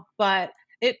 But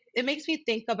it makes me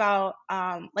think about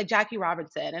like Jackie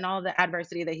Robinson and all the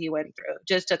adversity that he went through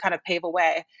just to kind of pave a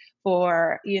way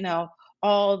for,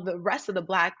 all the rest of the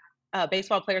black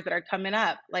baseball players that are coming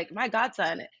up. Like my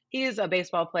godson, he is a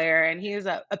baseball player and he is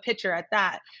a pitcher at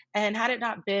that. And had it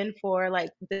not been for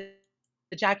like the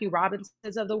Jackie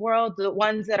Robinsons of the world, the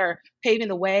ones that are paving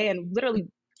the way and literally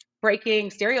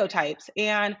breaking stereotypes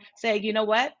and saying, you know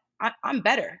what, I'm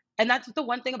better. And that's the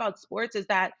one thing about sports is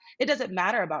that it doesn't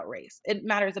matter about race. It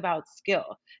matters about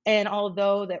skill. And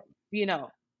although that, you know,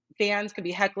 fans can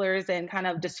be hecklers and kind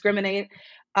of discriminate,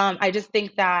 I just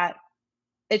think that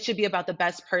it should be about the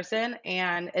best person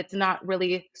and it's not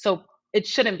really so it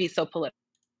shouldn't be so political.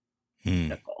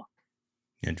 mm,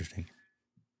 interesting.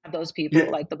 Those people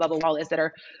Yeah, like the Bubba Wallace that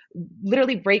are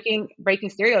literally breaking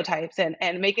stereotypes and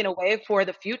making a way for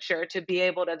the future to be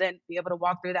able to then be able to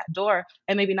walk through that door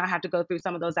and maybe not have to go through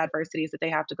some of those adversities that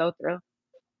they have to go through.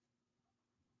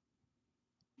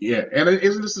 yeah. And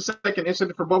isn't this the second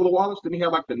incident for Bubba Wallace? Didn't he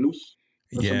have like the noose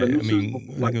or some of the Yeah, I nooses mean,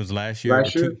 before, I think like it was last year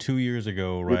or last two year? 2 years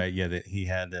ago, right? Yeah, that he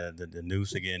had the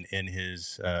noose again in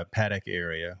his paddock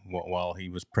area while he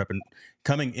was prepping,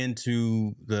 coming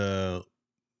into the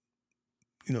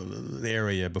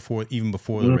area before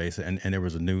the Mhm. race, and there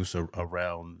was a noose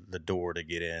around the door to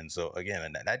get in. So again,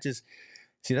 and that just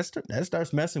see that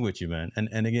starts messing with you, man.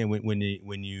 And again, when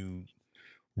you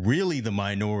really the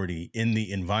minority in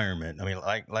the environment. I mean,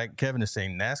 like Kevin is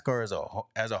saying, NASCAR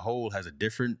as a whole has a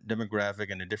different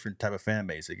demographic and a different type of fan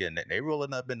base. Again, they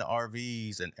rolling up in the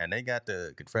RVs and they got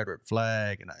the Confederate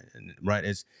flag and right.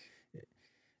 It's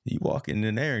you walk in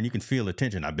there and you can feel the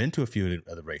tension. I've been to a few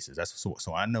of the races. That's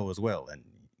so I know as well. And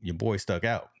your boy stuck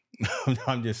out.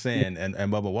 I'm just saying. And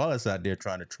Bubba Wallace out there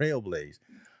trying to trailblaze.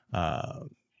 Uh,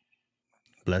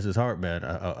 Bless his heart, man.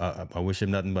 I wish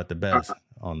him nothing but the I, best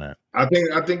on that. I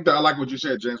think that I like what you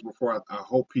said, James. Before I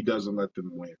hope he doesn't let them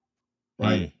win.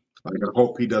 Right? Mm, Like I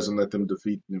hope he doesn't let them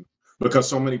defeat them because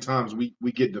so many times we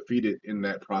get defeated in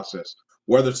that process,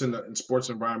 whether it's in the in sports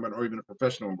environment or even a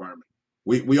professional environment.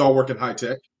 We all work in high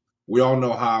tech. We all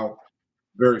know how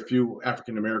very few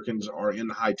African Americans are in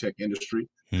the high tech industry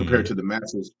compared hmm to the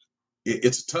masses.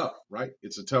 It's tough, right?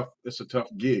 It's a tough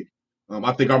gig.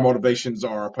 I think our motivations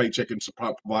are our paycheck and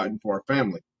providing for our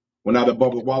family. Well, now that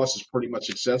Bubba Wallace is pretty much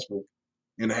successful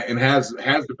and has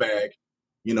the bag,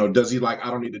 does he like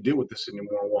I don't need to deal with this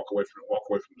anymore and walk away from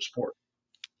the sport?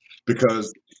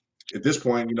 Because at this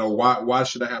point, why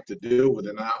should I have to deal with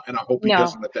it? And I hope he No,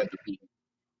 doesn't let that defeat him.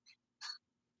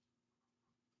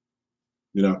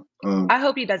 You know, I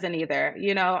hope he doesn't either.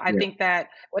 I yeah. think that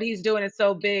what he's doing is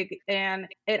so big and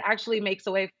it actually makes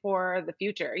a way for the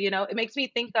future. It makes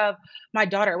me think of my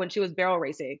daughter when she was barrel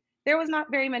racing. There was not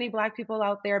very many black people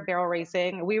out there barrel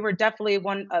racing. We were definitely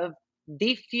one of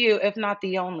the few, if not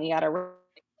the only, at a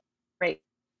race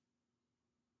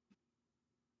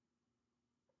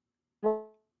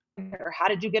or how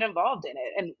did you get involved in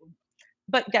it? And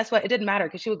but guess what? It didn't matter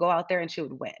because she would go out there and she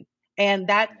would win. And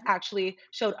that actually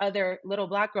showed other little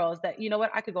black girls that, you know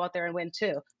what, I could go out there and win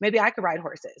too. Maybe I could ride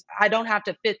horses. I don't have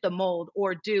to fit the mold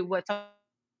or do what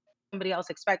somebody else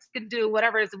expects. I can do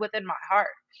whatever is within my heart.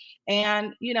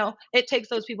 And, it takes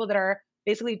those people that are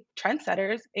basically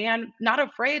trendsetters and not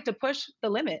afraid to push the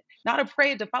limit, not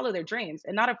afraid to follow their dreams,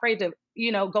 and not afraid to,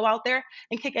 go out there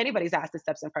and kick anybody's ass that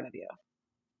steps in front of you.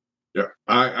 Yeah,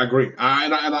 I agree.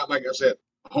 And I, like I said,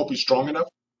 I hope he's strong enough.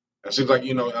 It seems like,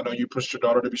 I know you pushed your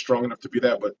daughter to be strong enough to be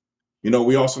that, but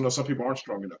we also know some people aren't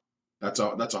strong enough.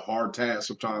 That's a hard task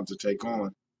sometimes to take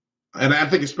on. And I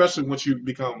think especially once you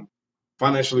become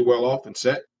financially well off and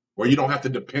set, where you don't have to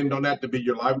depend on that to be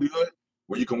your livelihood,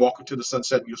 where you can walk into the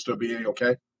sunset and you'll still be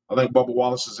okay. I think Bubba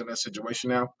Wallace is in that situation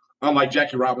now. Unlike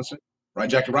Jackie Robinson, right?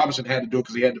 Jackie Robinson had to do it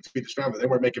because he had to feed his family. They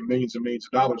weren't making millions and millions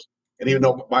of dollars, and even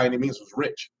though by any means was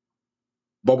rich.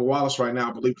 Bubba Wallace right now,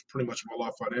 I believe, is pretty much well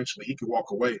off financially. He could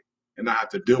walk away and not have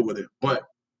to deal with it. But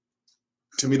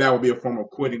to me, that would be a form of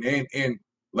quitting and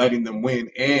letting them win,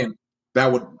 and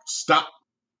that would stop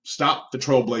the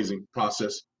trailblazing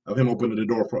process of him opening the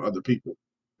door for other people.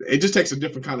 It just takes a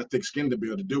different kind of thick skin to be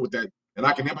able to deal with that. And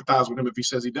I can empathize with him if he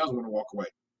says he does want to walk away.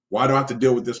 Why do I have to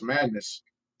deal with this madness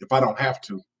if I don't have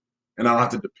to, and I don't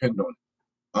have to depend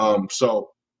on it?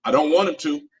 So I don't want him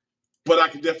to, but I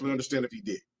can definitely understand if he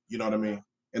did. You know what I mean?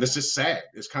 And it's just sad.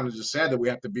 It's kind of just sad that we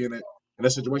have to be in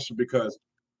that situation because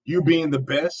you being the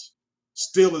best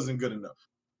still isn't good enough,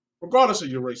 regardless of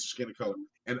your race or skin or color.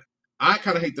 And I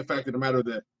kind of hate the fact of the matter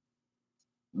that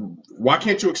why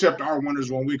can't you accept our winners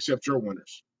when we accept your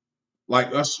winners?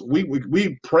 Like us,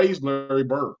 we praised Larry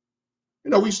Bird.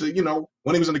 We used to,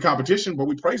 when he was in the competition, but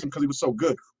we praised him because he was so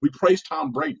good. We praised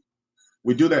Tom Brady.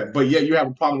 We do that. But yeah, you have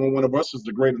a problem when one of us is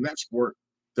the great in that sport.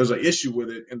 There's an issue with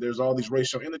it, and there's all these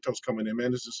racial undertones coming in,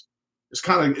 man. It's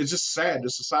just sad.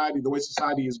 The way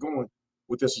society is going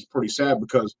with this is pretty sad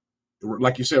because,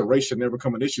 like you said, race should never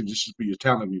come an issue. Just should be your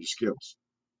talent and your skills.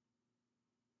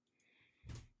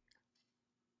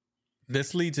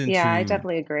 This leads Yeah, I into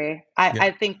definitely agree. yeah.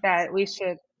 I think that we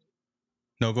should.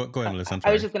 No, go ahead, Melissa. I'm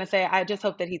I was sorry. just gonna say, I just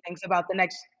hope that he thinks about the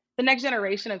next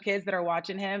generation of kids that are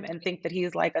watching him and think that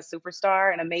he's like a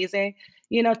superstar and amazing.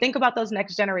 Think about those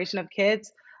next generation of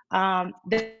kids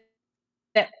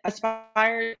that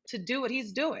aspire to do what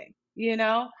he's doing.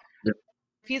 Yeah. If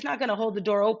he's not gonna hold the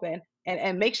door open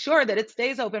and make sure that it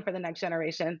stays open for the next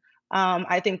generation,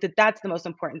 I think that that's the most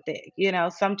important thing.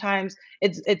 Sometimes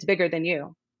it's bigger than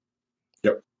you.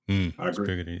 Yep. I It's agree.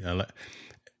 bigger than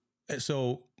you.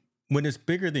 So when it's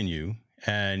bigger than you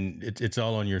and it's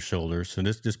all on your shoulders, so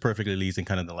this perfectly leads in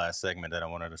kind of the last segment that I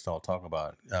wanted us to all talk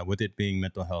about, with it being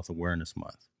Mental Health Awareness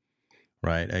Month,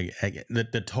 right?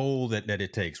 The toll that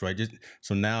it takes, right? Just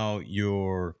so now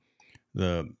you're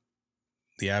the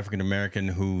African American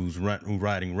who's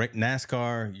riding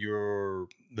NASCAR. You're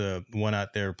the one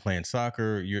out there playing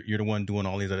soccer. You're the one doing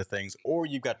all these other things, or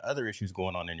you've got other issues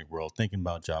going on in your world. Thinking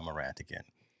about Ja Morant again,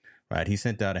 right? He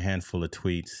sent out a handful of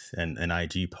tweets and an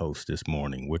IG post this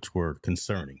morning, which were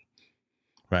concerning,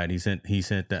 right? He sent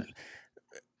that.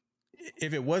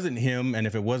 If it wasn't him, and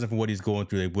if it wasn't for what he's going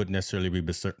through, they wouldn't necessarily be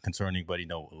concerning. But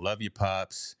love you,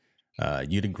 pops.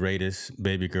 You the greatest,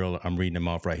 baby girl. I'm reading them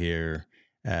off right here.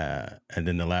 And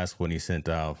then the last one he sent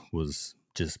out was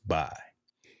just bye.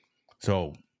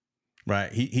 So,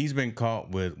 right, he's been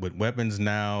caught with weapons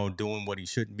now, doing what he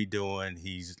shouldn't be doing.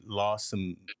 He's lost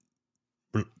some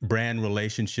brand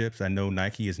relationships. I know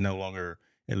Nike is no longer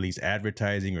at least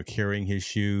advertising or carrying his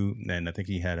shoe, and I think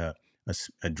he had a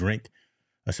drink,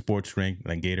 a sports drink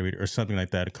like Gatorade or something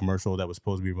like that, a commercial that was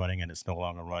supposed to be running and it's no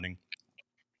longer running.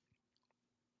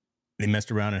 They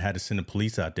messed around and had to send the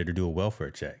police out there to do a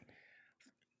welfare check.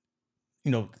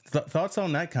 Thoughts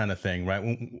on that kind of thing, right?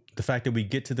 The fact that we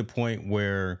get to the point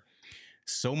where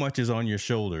so much is on your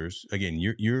shoulders. Again,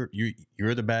 you're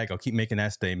the bag. I'll keep making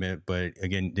that statement, but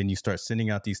again, then you start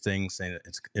sending out these things saying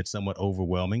it's somewhat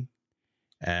overwhelming,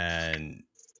 and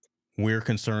we're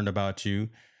concerned about you.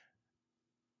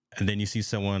 And then you see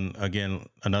someone, again,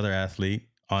 another athlete,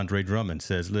 Andre Drummond,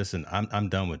 says, "Listen, I'm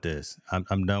done with this.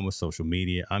 I'm done with social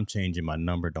media. I'm changing my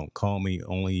number. Don't call me.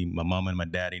 Only my mom and my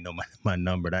daddy know my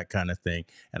number. That kind of thing.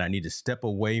 And I need to step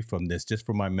away from this just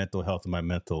for my mental health and my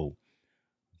mental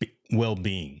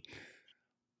well-being."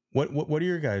 What are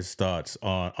your guys' thoughts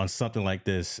on something like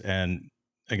this? And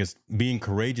I guess being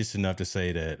courageous enough to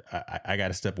say that I got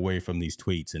to step away from these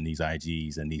tweets and these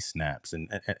IGs and these snaps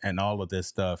and all of this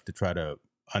stuff to try to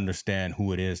understand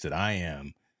who it is that I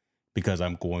am, because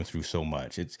I'm going through so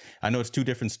much. I know it's two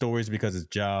different stories because it's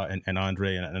Ja and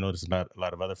Andre, and I know there's not a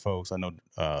lot of other folks. I know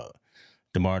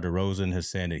DeMar DeRozan has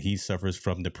said that he suffers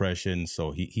from depression,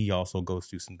 so he also goes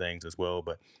through some things as well.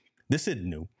 But this isn't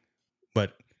new.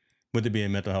 But with it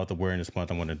being Mental Health Awareness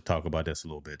Month, I wanted to talk about this a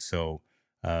little bit. So,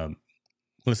 um,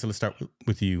 Melissa, let's start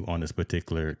with you on this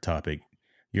particular topic.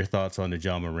 Your thoughts on the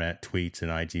John Morant tweets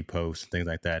and IG posts, things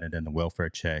like that, and then the welfare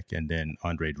check, and then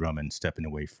Andre Drummond stepping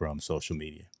away from social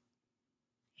media.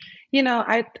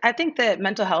 I think that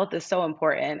mental health is so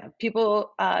important.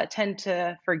 People tend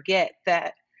to forget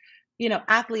that,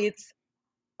 athletes,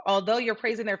 although you're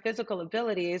praising their physical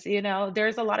abilities,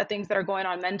 there's a lot of things that are going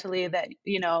on mentally that,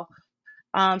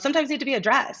 sometimes need to be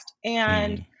addressed.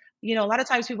 And, Mm, a lot of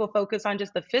times people focus on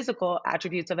just the physical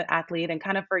attributes of an athlete and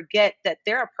kind of forget that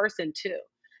they're a person too.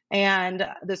 And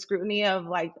the scrutiny of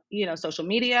like, social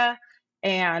media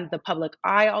and the public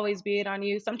eye always being on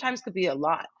you sometimes could be a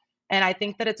lot. And I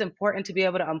think that it's important to be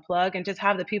able to unplug and just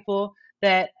have the people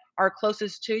that are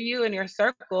closest to you in your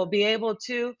circle be able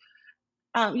to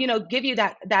give you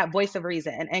that voice of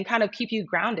reason and kind of keep you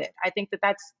grounded. I think that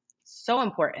that's so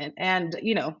important. And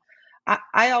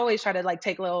I always try to like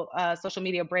take little social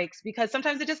media breaks because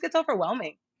sometimes it just gets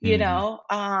overwhelming. hmm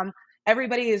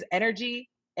Everybody's energy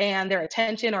and their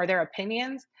attention or their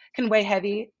opinions can weigh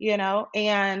heavy.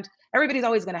 And everybody's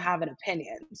always going to have an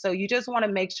opinion. So you just want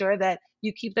to make sure that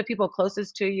you keep the people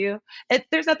closest to you.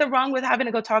 There's nothing wrong with having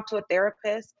to go talk to a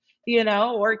therapist,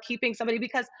 or keeping somebody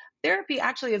because therapy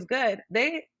actually is good.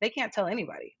 They can't tell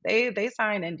anybody. They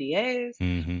sign NDAs.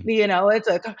 hmm It's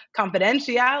a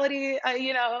confidentiality,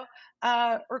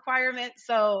 requirement.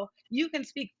 So you can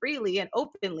speak freely and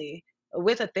openly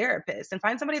with a therapist and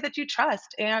find somebody that you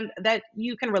trust and that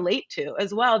you can relate to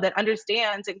as well, that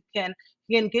understands and can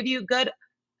give you good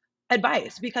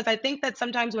advice. Because I think that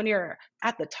sometimes when you're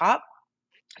at the top,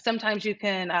 sometimes you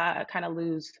can kind of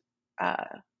uh,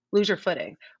 lose your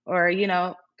footing, or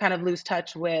kind of lose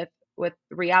touch with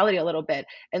reality a little bit.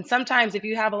 And sometimes if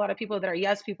you have a lot of people that are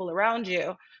yes people around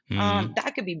you, hmm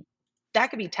that could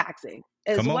be taxing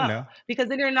as Come on well, now. because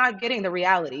then you're not getting the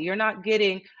reality, you're not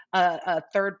getting a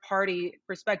third party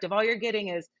perspective. All you're getting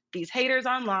is these haters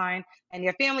online and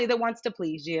your family that wants to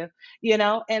please you.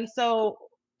 And so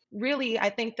really I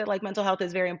think that like mental health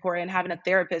is very important, having a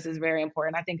therapist is very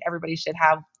important. I think everybody should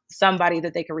have somebody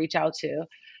that they can reach out to,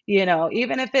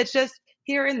 even if it's just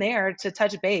here and there to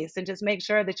touch base and just make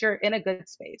sure that you're in a good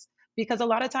space. Because a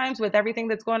lot of times with everything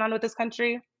that's going on with this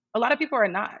country, a lot of people are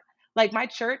not. Like my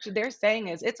church, they're saying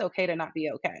is it's okay to not be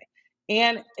okay.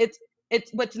 And it's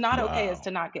what's not okay is Wow.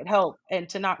 to not get help and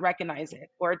to not recognize it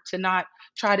or to not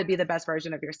try to be the best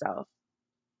version of yourself.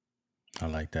 I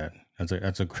like that.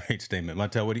 That's a great statement.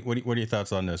 Montel, what are your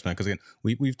thoughts on this, man? Because again,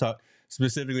 we've talked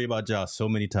specifically about Josh so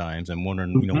many times and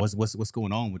wondering, Mhm. what's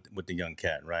going on with the young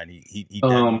cat, right? He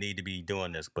doesn't Um, need to be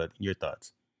doing this, but your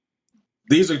thoughts?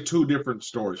 these are two different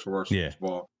stories for us, Yeah. first of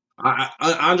all.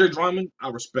 Andre Drummond, I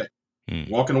respect. Mm.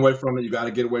 Walking away from it, you got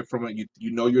to get away from it.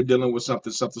 You know you're dealing with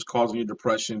something. Something's causing you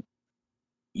depression.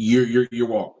 You're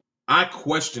walking. I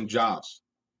question Josh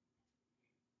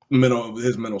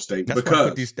his mental state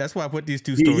because That's why I put these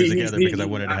two he, stories he he's together because I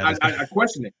wanted to have this. I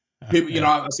question it. People, Yeah.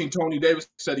 I seen Tony Davis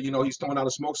said, he's throwing out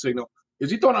a smoke signal.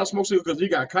 Is he throwing out a smoke signal because he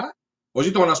got caught, or is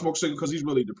he throwing out a smoke signal because he's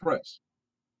really depressed?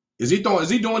 Is he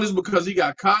doing this because he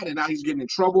got caught and now he's getting in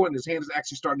trouble and his hand is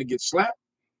actually starting to get slapped,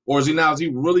 or is he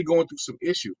really going through some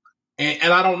issue?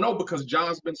 And I don't know, because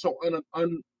John's been so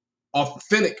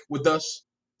authentic with us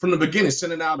from the beginning,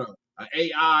 sending out a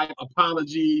AI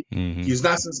apology. hmm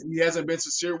He hasn't been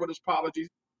sincere with his apologies.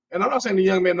 And I'm not saying the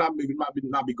young man not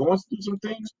be going through some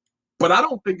things, but I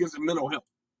don't think it's a mental health.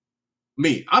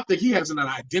 I think he has an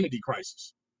identity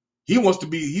crisis.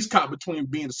 He's caught between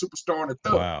being a superstar and a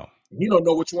thug. Wow. He don't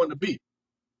know which one to be.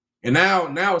 And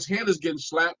now his hand is getting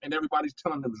slapped and everybody's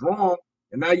telling him it's wrong.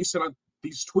 And now you send out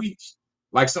these tweets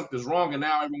like something's wrong, and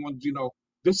now everyone's,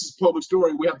 this is public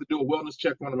story. We have to do a wellness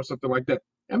check on him or something like that.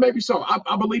 And maybe so.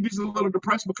 I believe he's a little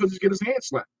depressed because he's getting his hand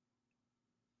slapped.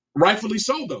 Rightfully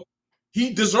so, though.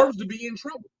 He deserves to be in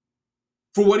trouble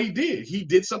for what he did. He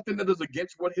did something that is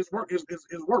against what his work,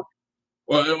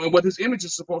 and what his image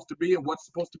is supposed to be, and what's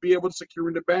supposed to be able to secure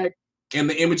in the bag, and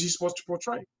the image he's supposed to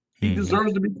portray. He hmm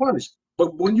deserves to be punished.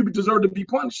 But when you deserve to be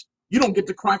punished, you don't get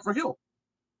to cry for help.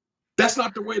 That's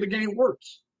not the way the game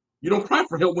works. You don't cry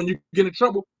for help when you get in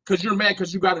trouble because you're mad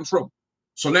because you got in trouble.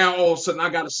 So now all of a sudden I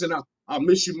got to send out, I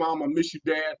miss you, mom. I miss you,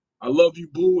 dad. I love you,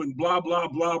 boo, and blah, blah,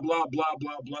 blah, blah, blah,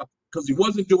 blah, blah, because he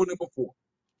wasn't doing it before.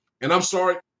 And I'm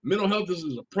sorry, mental health is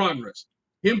a progress.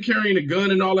 Him carrying a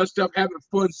gun and all that stuff, having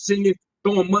fun, singing,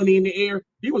 throwing money in the air.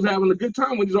 He was having a good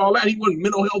time when he's all that. He wasn't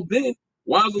mental health then.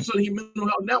 Why all of a sudden he mental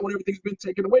health now when everything's been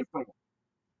taken away from him?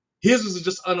 His is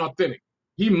just unauthentic.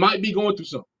 He might be going through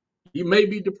something. He may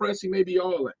be depressed. He may be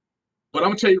all that. But I'm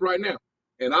going to tell you right now,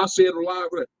 and I'll say it live,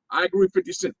 I agree with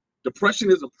 50 Cent.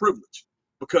 Depression is a privilege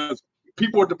because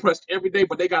people are depressed every day,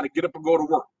 but they got to get up and go to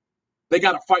work. They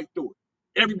got to fight through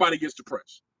it. Everybody gets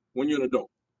depressed when you're an adult.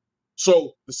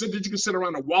 So the sense that you can sit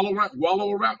around and wallow in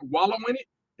it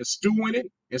and stew in it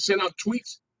and send out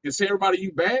tweets and say everybody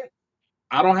you bad,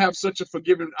 I don't have such a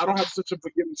forgiving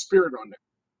spirit on that.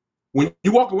 When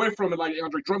you walk away from it, like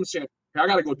Andre Drummond said, hey, I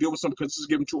got to go deal with something because this is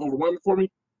getting too overwhelming for me.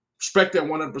 Respect that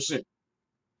 100%.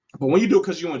 But when you do it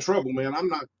because you're in trouble, man, I'm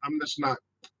not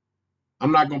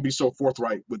going to be so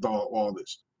forthright with all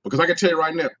this because I can tell you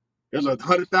right now, there's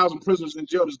 100,000 prisoners in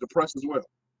jail that's depressed as well.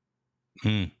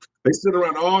 They sit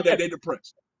around all day, they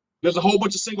depressed. There's a whole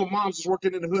bunch of single moms that's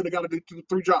working in the hood. They got to do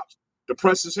 3 jobs,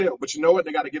 depressed as hell. But you know what?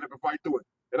 They got to get up and fight through it.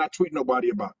 And I tweet nobody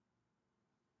about it.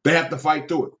 They have to fight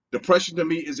through it. Depression to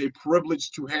me is a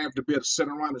privilege to have to be able to sit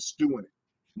around and stew in it.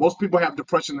 Most people have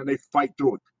depression and they fight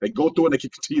through it. They go through it and they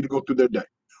can continue to go through their day.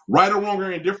 Right or wrong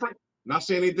or indifferent. Not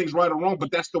saying anything's right or wrong,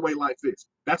 but that's the way life is.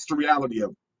 That's the reality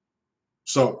of it.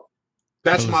 So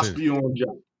that's my spiel on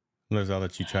Joe. Liz, I'll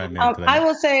let you chime in. I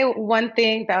will say one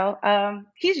thing though.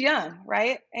 He's young,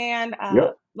 right? And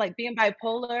like being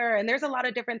bipolar, and there's a lot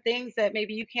of different things that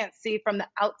maybe you can't see from the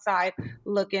outside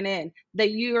looking in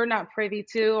that you are not privy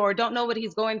to or don't know what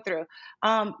he's going through.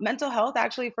 Mental health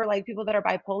actually for like people that are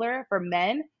bipolar for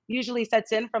men usually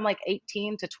sets in from like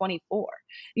 18 to 24.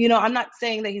 I'm not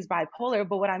saying that he's bipolar,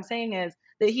 but what I'm saying is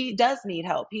that he does need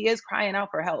help. He is crying out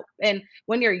for help. And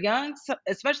when you're young,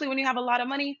 especially when you have a lot of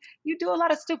money, you do a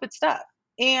lot of stupid stuff.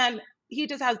 And he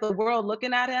just has the world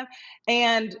looking at him,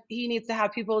 and he needs to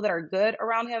have people that are good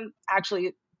around him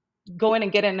actually going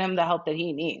and getting him the help that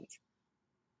he needs.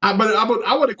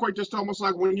 I would equate this to almost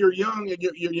like when you're young and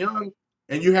you're young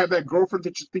and you have that girlfriend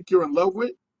that you think you're in love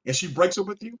with and she breaks up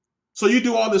with you. So you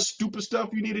do all this stupid stuff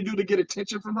you need to do to get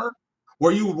attention from her,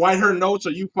 where you write her notes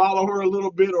or you follow her a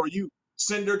little bit or you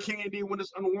send her candy when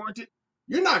it's unwarranted.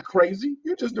 You're not crazy.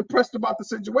 You're just depressed about the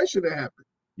situation that happened.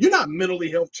 You're not mentally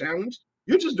health challenged.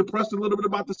 You're just depressed a little bit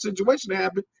about the situation that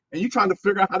happened and you're trying to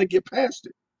figure out how to get past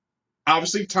it.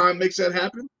 Obviously, time makes that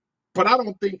happen. But I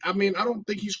don't think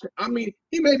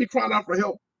he may be crying out for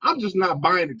help. I'm just not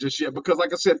buying it just yet because,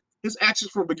 like I said, his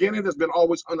actions from the beginning has been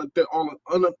always unauthentic.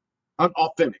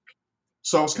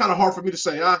 So it's kind of hard for me to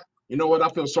say, you know what, I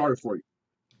feel sorry for you.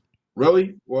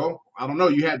 Really? Well, I don't know.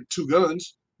 You had 2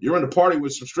 guns. You're in a party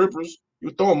with some strippers. You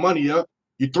were throwing money up.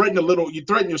 You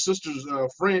threatened your sister's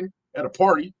friend at a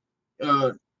party.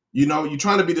 You're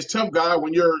trying to be this tough guy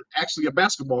when you're actually a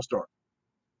basketball star.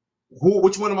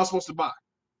 Which one am I supposed to buy?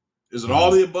 Is it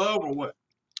all the above or what?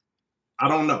 I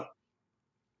don't know.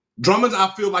 Drummond's,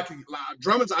 I do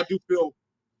feel,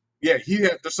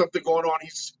 there's something going on.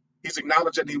 He's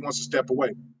acknowledged that he wants to step away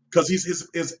because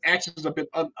his actions have been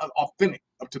unauthentic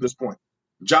up to this point.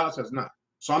 Giles has not.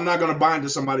 So I'm not going to buy into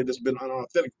somebody that's been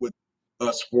unauthentic with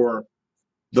us for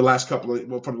the last for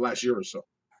the last year or so.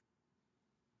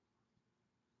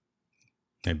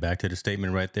 And back to the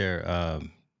statement right there,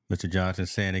 Mr. Johnson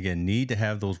saying again, need to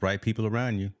have those right people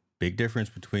around you. Big difference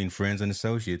between friends and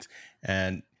associates.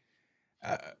 And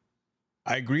I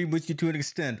agree with you to an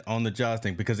extent on the Jaws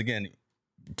thing, because again,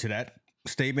 to that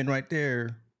statement right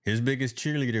there, his biggest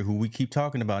cheerleader, who we keep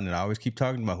talking about, and I always keep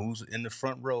talking about, who's in the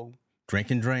front row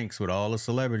drinking drinks with all the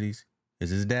celebrities, is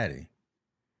his daddy.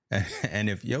 And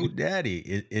if your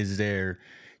daddy is there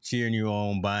cheering you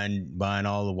on, buying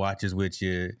all the watches with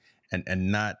you,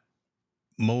 and not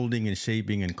molding and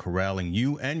shaping and corralling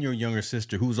you and your younger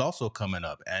sister, who's also coming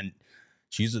up, and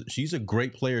she's a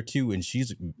great player too, and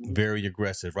she's very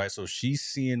aggressive, right? So she's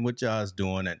seeing what Ja's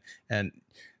doing, and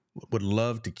would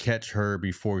love to catch her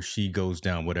before she goes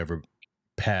down whatever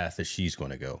path that she's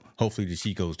going to go. Hopefully that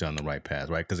she goes down the right path,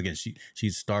 right? Because again,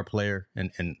 she's a star player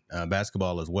in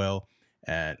basketball as well,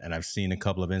 and I've seen a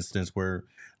couple of instances where,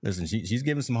 listen, she's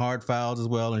giving some hard fouls as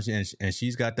well, and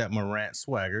she's got that Morant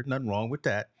swagger. Nothing wrong with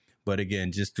that. But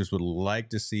again, just would like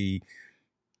to see,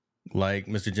 like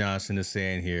Mr. Johnson is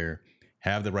saying here,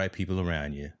 have the right people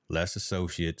around you, less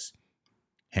associates,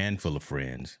 handful of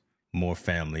friends, more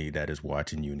family that is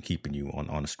watching you and keeping you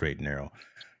on a straight and narrow.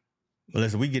 Well,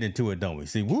 listen, we get into it, don't we?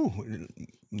 See,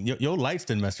 your lights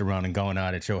done messed around and gone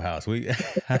out at your house. Your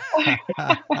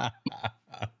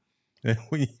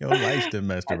lights done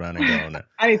messed around and gone out.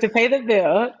 I need to pay the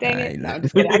bill. Dang it. No, I'm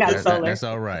just kidding. I got solar. That's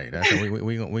all right.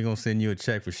 We're gonna send you a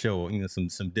check for sure.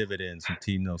 Some dividends, some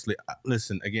team notes.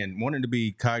 Listen, again, wanting to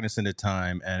be cognizant of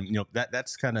time, and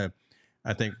that's kind of,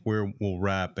 I think, where we'll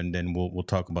wrap, and then we'll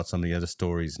talk about some of the other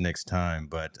stories next time.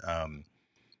 But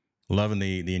loving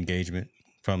the engagement,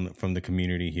 from the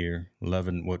community here.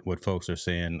 Loving what folks are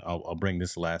saying. I'll bring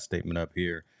this last statement up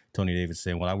here. Tony Davis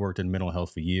saying, "Well, I worked in mental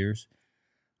health for years.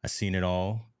 I seen it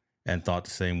all and thought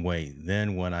the same way.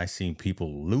 Then when I seen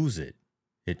people lose it,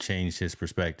 it changed his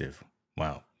perspective."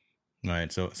 Wow. All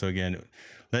right. So again,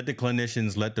 let the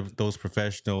clinicians, let those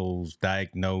professionals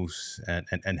diagnose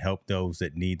and help those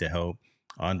that need the help.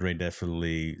 Andre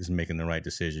definitely is making the right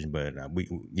decision, but we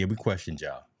questioned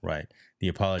y'all, right? The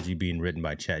apology being written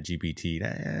by Chat GPT,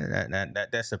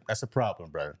 that's a problem,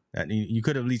 brother. You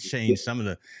could have at least changed some of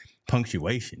the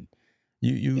punctuation.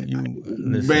 You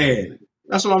listen. Man,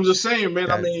 that's what I'm just saying,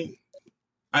 man. I That mean,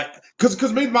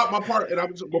 because maybe my part,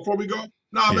 and before we go,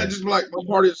 no, man, yeah just like my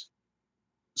part is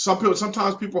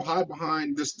sometimes people hide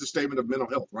behind the statement of mental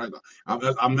health, right?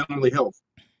 I'm mentally health,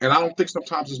 and I don't think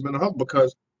sometimes it's mental health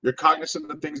because you're cognizant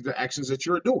of the things, the actions that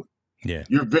you're doing. yeah.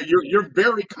 You're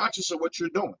very conscious of what you're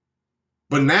doing.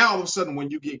 But now all of a sudden,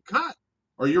 when you get caught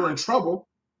or you're in trouble,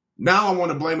 now I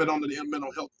want to blame it on the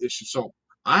mental health issue. So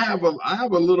I have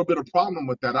a little bit of problem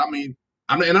with that. I mean,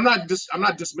 I'm not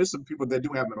dismissing people that do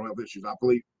have mental health issues. I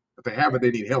believe if they have it,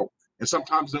 they need help. And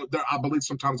sometimes I believe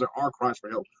sometimes there are cries for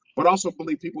help, but also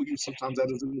believe people use sometimes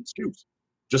that as an excuse.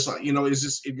 Just like it's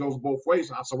just it goes both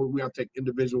ways. So we have to take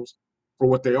individuals for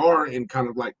what they are and kind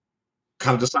of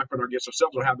decipher it against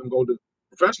ourselves, or have them go to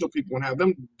professional people and have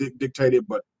them dictate it.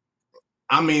 But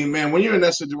I mean, man, when you're in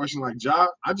that situation like Ja,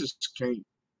 I just can't.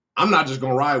 I'm not just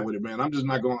gonna ride with it, man. I'm just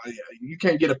not going. You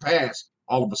can't get a pass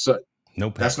all of a sudden.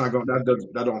 No That's not pass. going.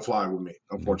 That don't fly with me,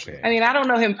 No unfortunately. I pass. mean, I don't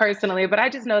know him personally, but I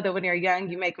just know that when you're young,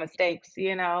 you make mistakes,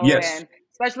 Yes. and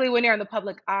especially when you're in the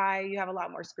public eye, you have a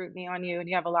lot more scrutiny on you and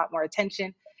you have a lot more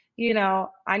attention.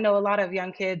 I know a lot of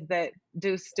young kids that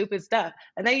do stupid stuff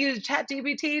and they use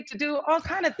ChatGPT to do all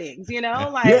kind of things, Yeah,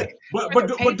 like but for but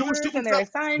their but doing papers stupid and their stuff.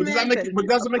 But does that assignments make you? and But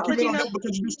does it make you apology mental notes. health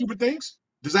because you do stupid things?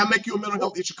 Does that make you a mental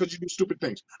health issue because you do stupid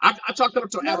things? I chalk that up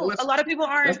to No, a lot adolescence. of people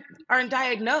That's aren't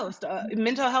diagnosed.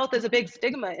 Mental health is a big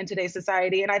stigma in today's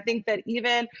society, and I think that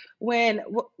even when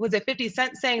was it 50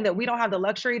 Cent saying that we don't have the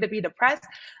luxury to be depressed,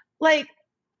 like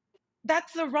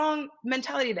that's the wrong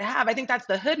mentality to have. I think that's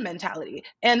the hood mentality,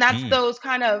 and that's Mm, those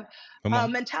kind of come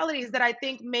on. mentalities that I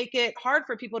think make it hard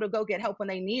for people to go get help when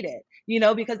they need it.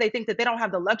 Because they think that they don't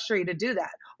have the luxury to do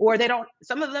that, or they don't.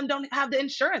 Some of them don't have the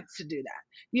insurance to do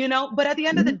that. But at the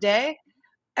end of the Mhm. day,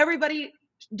 everybody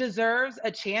deserves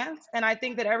a chance, and I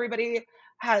think that everybody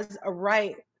has a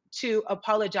right to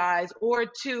apologize or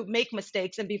to make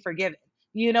mistakes and be forgiven.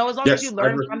 As long as you Yes, I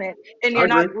learn agree. from it and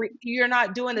I agree. you're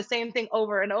not doing the same thing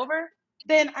over and over,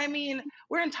 then I mean,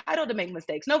 we're entitled to make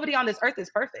mistakes. Nobody on this earth is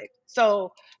perfect.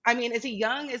 So I mean, is he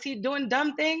young? Is he doing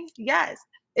dumb things? Yes.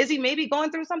 Is he maybe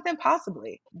going through something?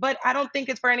 Possibly. But I don't think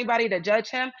it's for anybody to judge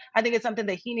him. I think it's something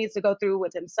that he needs to go through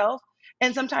with himself,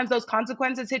 and sometimes those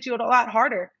consequences hit you a lot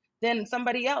harder than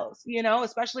somebody else,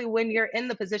 especially when you're in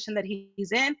the position that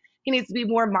he's in. He needs to be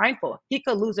more mindful. He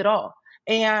could lose it all.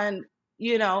 And,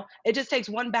 it just takes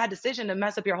one bad decision to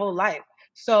mess up your whole life.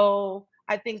 So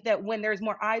I think that when there's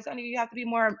more eyes on you, you have to be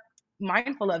more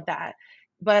mindful of that.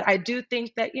 But I do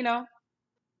think that,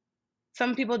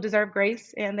 some people deserve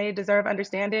grace and they deserve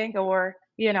understanding, or,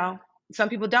 some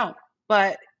people don't.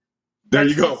 But There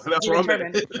you that's go. just to That's be where I'm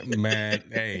at. determined. Man,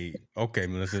 hey, okay,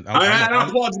 listen, I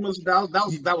applaud you, Melissa.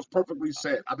 That was perfectly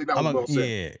said. I think that was well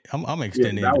said. I'm gonna Yeah,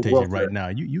 extend the that was well invitation right said. now.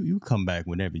 You come back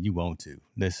whenever you want to.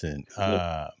 Listen,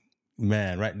 Yeah.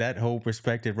 man, right, that whole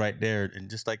perspective right there, and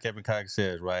just like Kevin Cox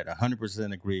says, right,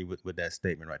 100% agree with that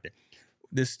statement right there.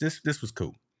 This was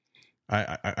cool.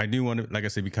 I do want to, like I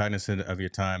said, be cognizant of your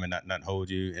time and not hold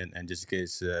you, and just in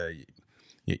case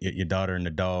your daughter and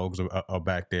the dogs are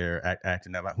back there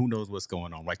acting up. Who knows what's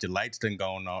going on, right? Your lights done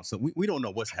gone off, so we don't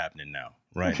know what's happening now,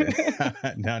 right?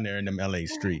 Down there in them LA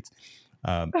streets.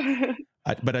 Um,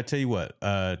 but I tell you what,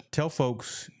 tell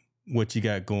folks what you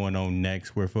got going on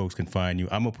next, where folks can find you.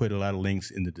 I'm gonna put a lot of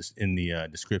links in the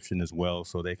description as well,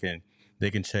 so they can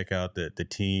check out the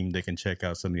team. They can check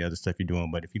out some of the other stuff you're doing.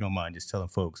 But if you don't mind, just telling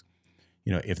folks,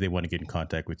 if they want to get in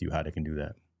contact with you, how they can do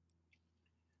that.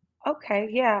 Okay,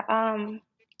 yeah.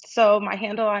 So my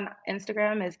handle on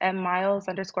Instagram is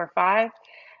mmiles_5,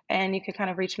 and you can kind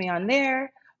of reach me on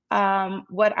there.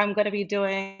 What I'm going to be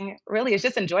doing really is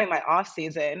just enjoying my off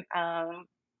season.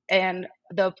 And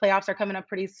the playoffs are coming up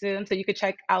pretty soon, so you could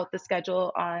check out the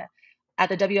schedule on at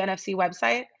the WNFC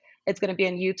website. It's going to be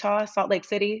in Utah, Salt Lake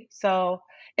City. So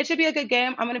it should be a good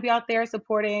game. I'm going to be out there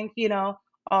supporting,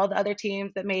 all the other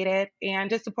teams that made it, and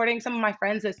just supporting some of my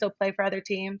friends that still play for other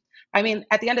teams. I mean,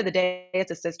 at the end of the day,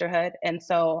 it's a sisterhood. And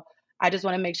so I just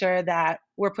want to make sure that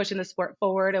we're pushing the sport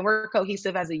forward and we're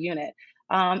cohesive as a unit,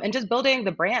 and just building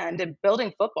the brand and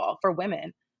building football for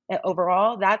women.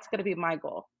 overall, that's going to be my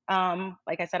goal.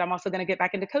 Like I said, I'm also going to get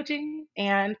back into coaching,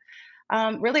 and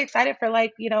really excited for,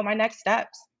 like, my next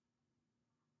steps.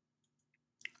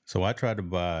 So I tried to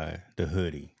buy the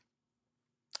hoodie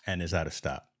and it's out of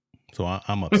stock. So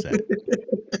I'm upset.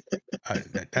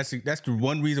 That's the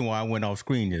one reason why I went off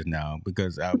screen just now,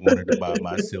 because I wanted to buy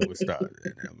my silver star.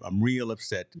 I'm real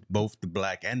upset. Both the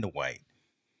black and the white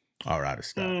are out of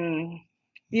stock. Mm.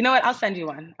 You know what? I'll send you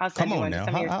one. I'll send Come you on one. Just now,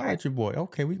 send me your I'll size. let your boy.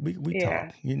 Okay, we talk.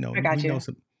 Yeah, You know, I we got know you.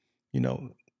 some. You know,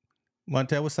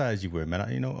 Montel, what size you wear,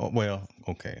 man? Well,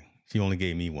 okay. She only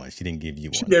gave me one. She didn't give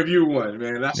you She one. gave you one,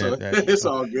 man. It's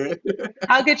all good.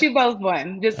 I'll get you both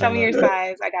one. Just I tell me love, your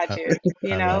size. I got I,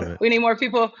 you. I love it. We need more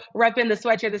people repping the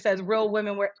sweatshirt that says "Real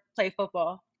women play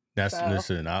football." So,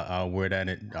 Listen. I'll wear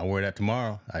that. I'll wear that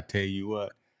tomorrow. I tell you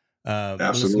what. Melissa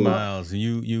Absolutely. well, Miles,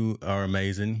 you are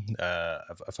amazing.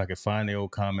 If I could find the old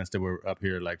comments that were up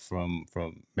here, like from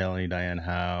Melanie Diane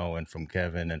Howe and from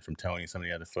Kevin and from Tony, some of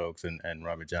the other folks, and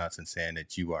Robert Johnson, saying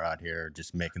that you are out here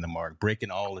just making the mark,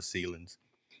 breaking all the ceilings,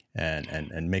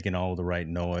 and making all the right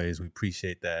noise. We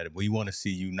appreciate that. We want to see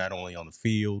you not only on the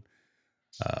field,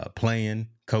 playing,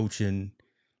 coaching,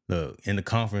 in the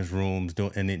conference rooms,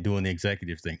 doing the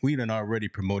executive thing. We done already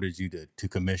promoted you to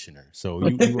commissioner, so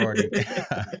you already.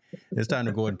 It's time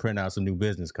to go ahead and print out some new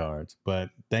business cards. But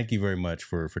thank you very much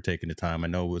for taking the time. I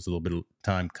know it was a little bit of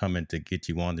time coming to get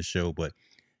you on the show, but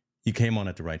you came on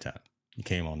at the right time. You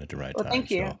came on at the right time.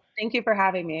 thank you. So Thank you for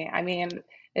having me. I mean,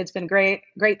 it's been great,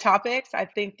 great topics. I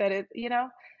think that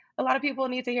a lot of people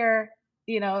need to hear,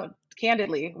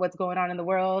 candidly what's going on in the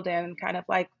world and kind of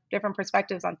like different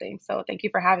perspectives on things. So thank you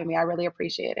for having me. I really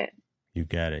appreciate it. you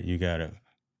got it. You got it.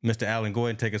 Mr. Allen, go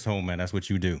ahead and take us home, man. That's what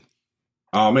you do.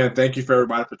 Oh man, thank you for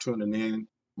everybody for tuning in.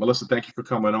 Melissa, thank you for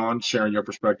coming on, sharing your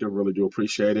perspective. Really do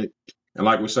appreciate it. And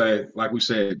like we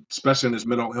said, especially in this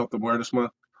Mental Health Awareness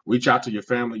Month, reach out to your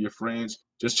family, your friends.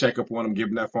 Just check up on them, give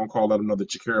them that phone call, let them know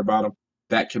that you care about them.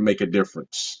 That can make a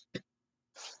difference.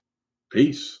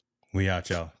 Peace. We out,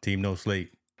 y'all. Team No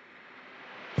Slate.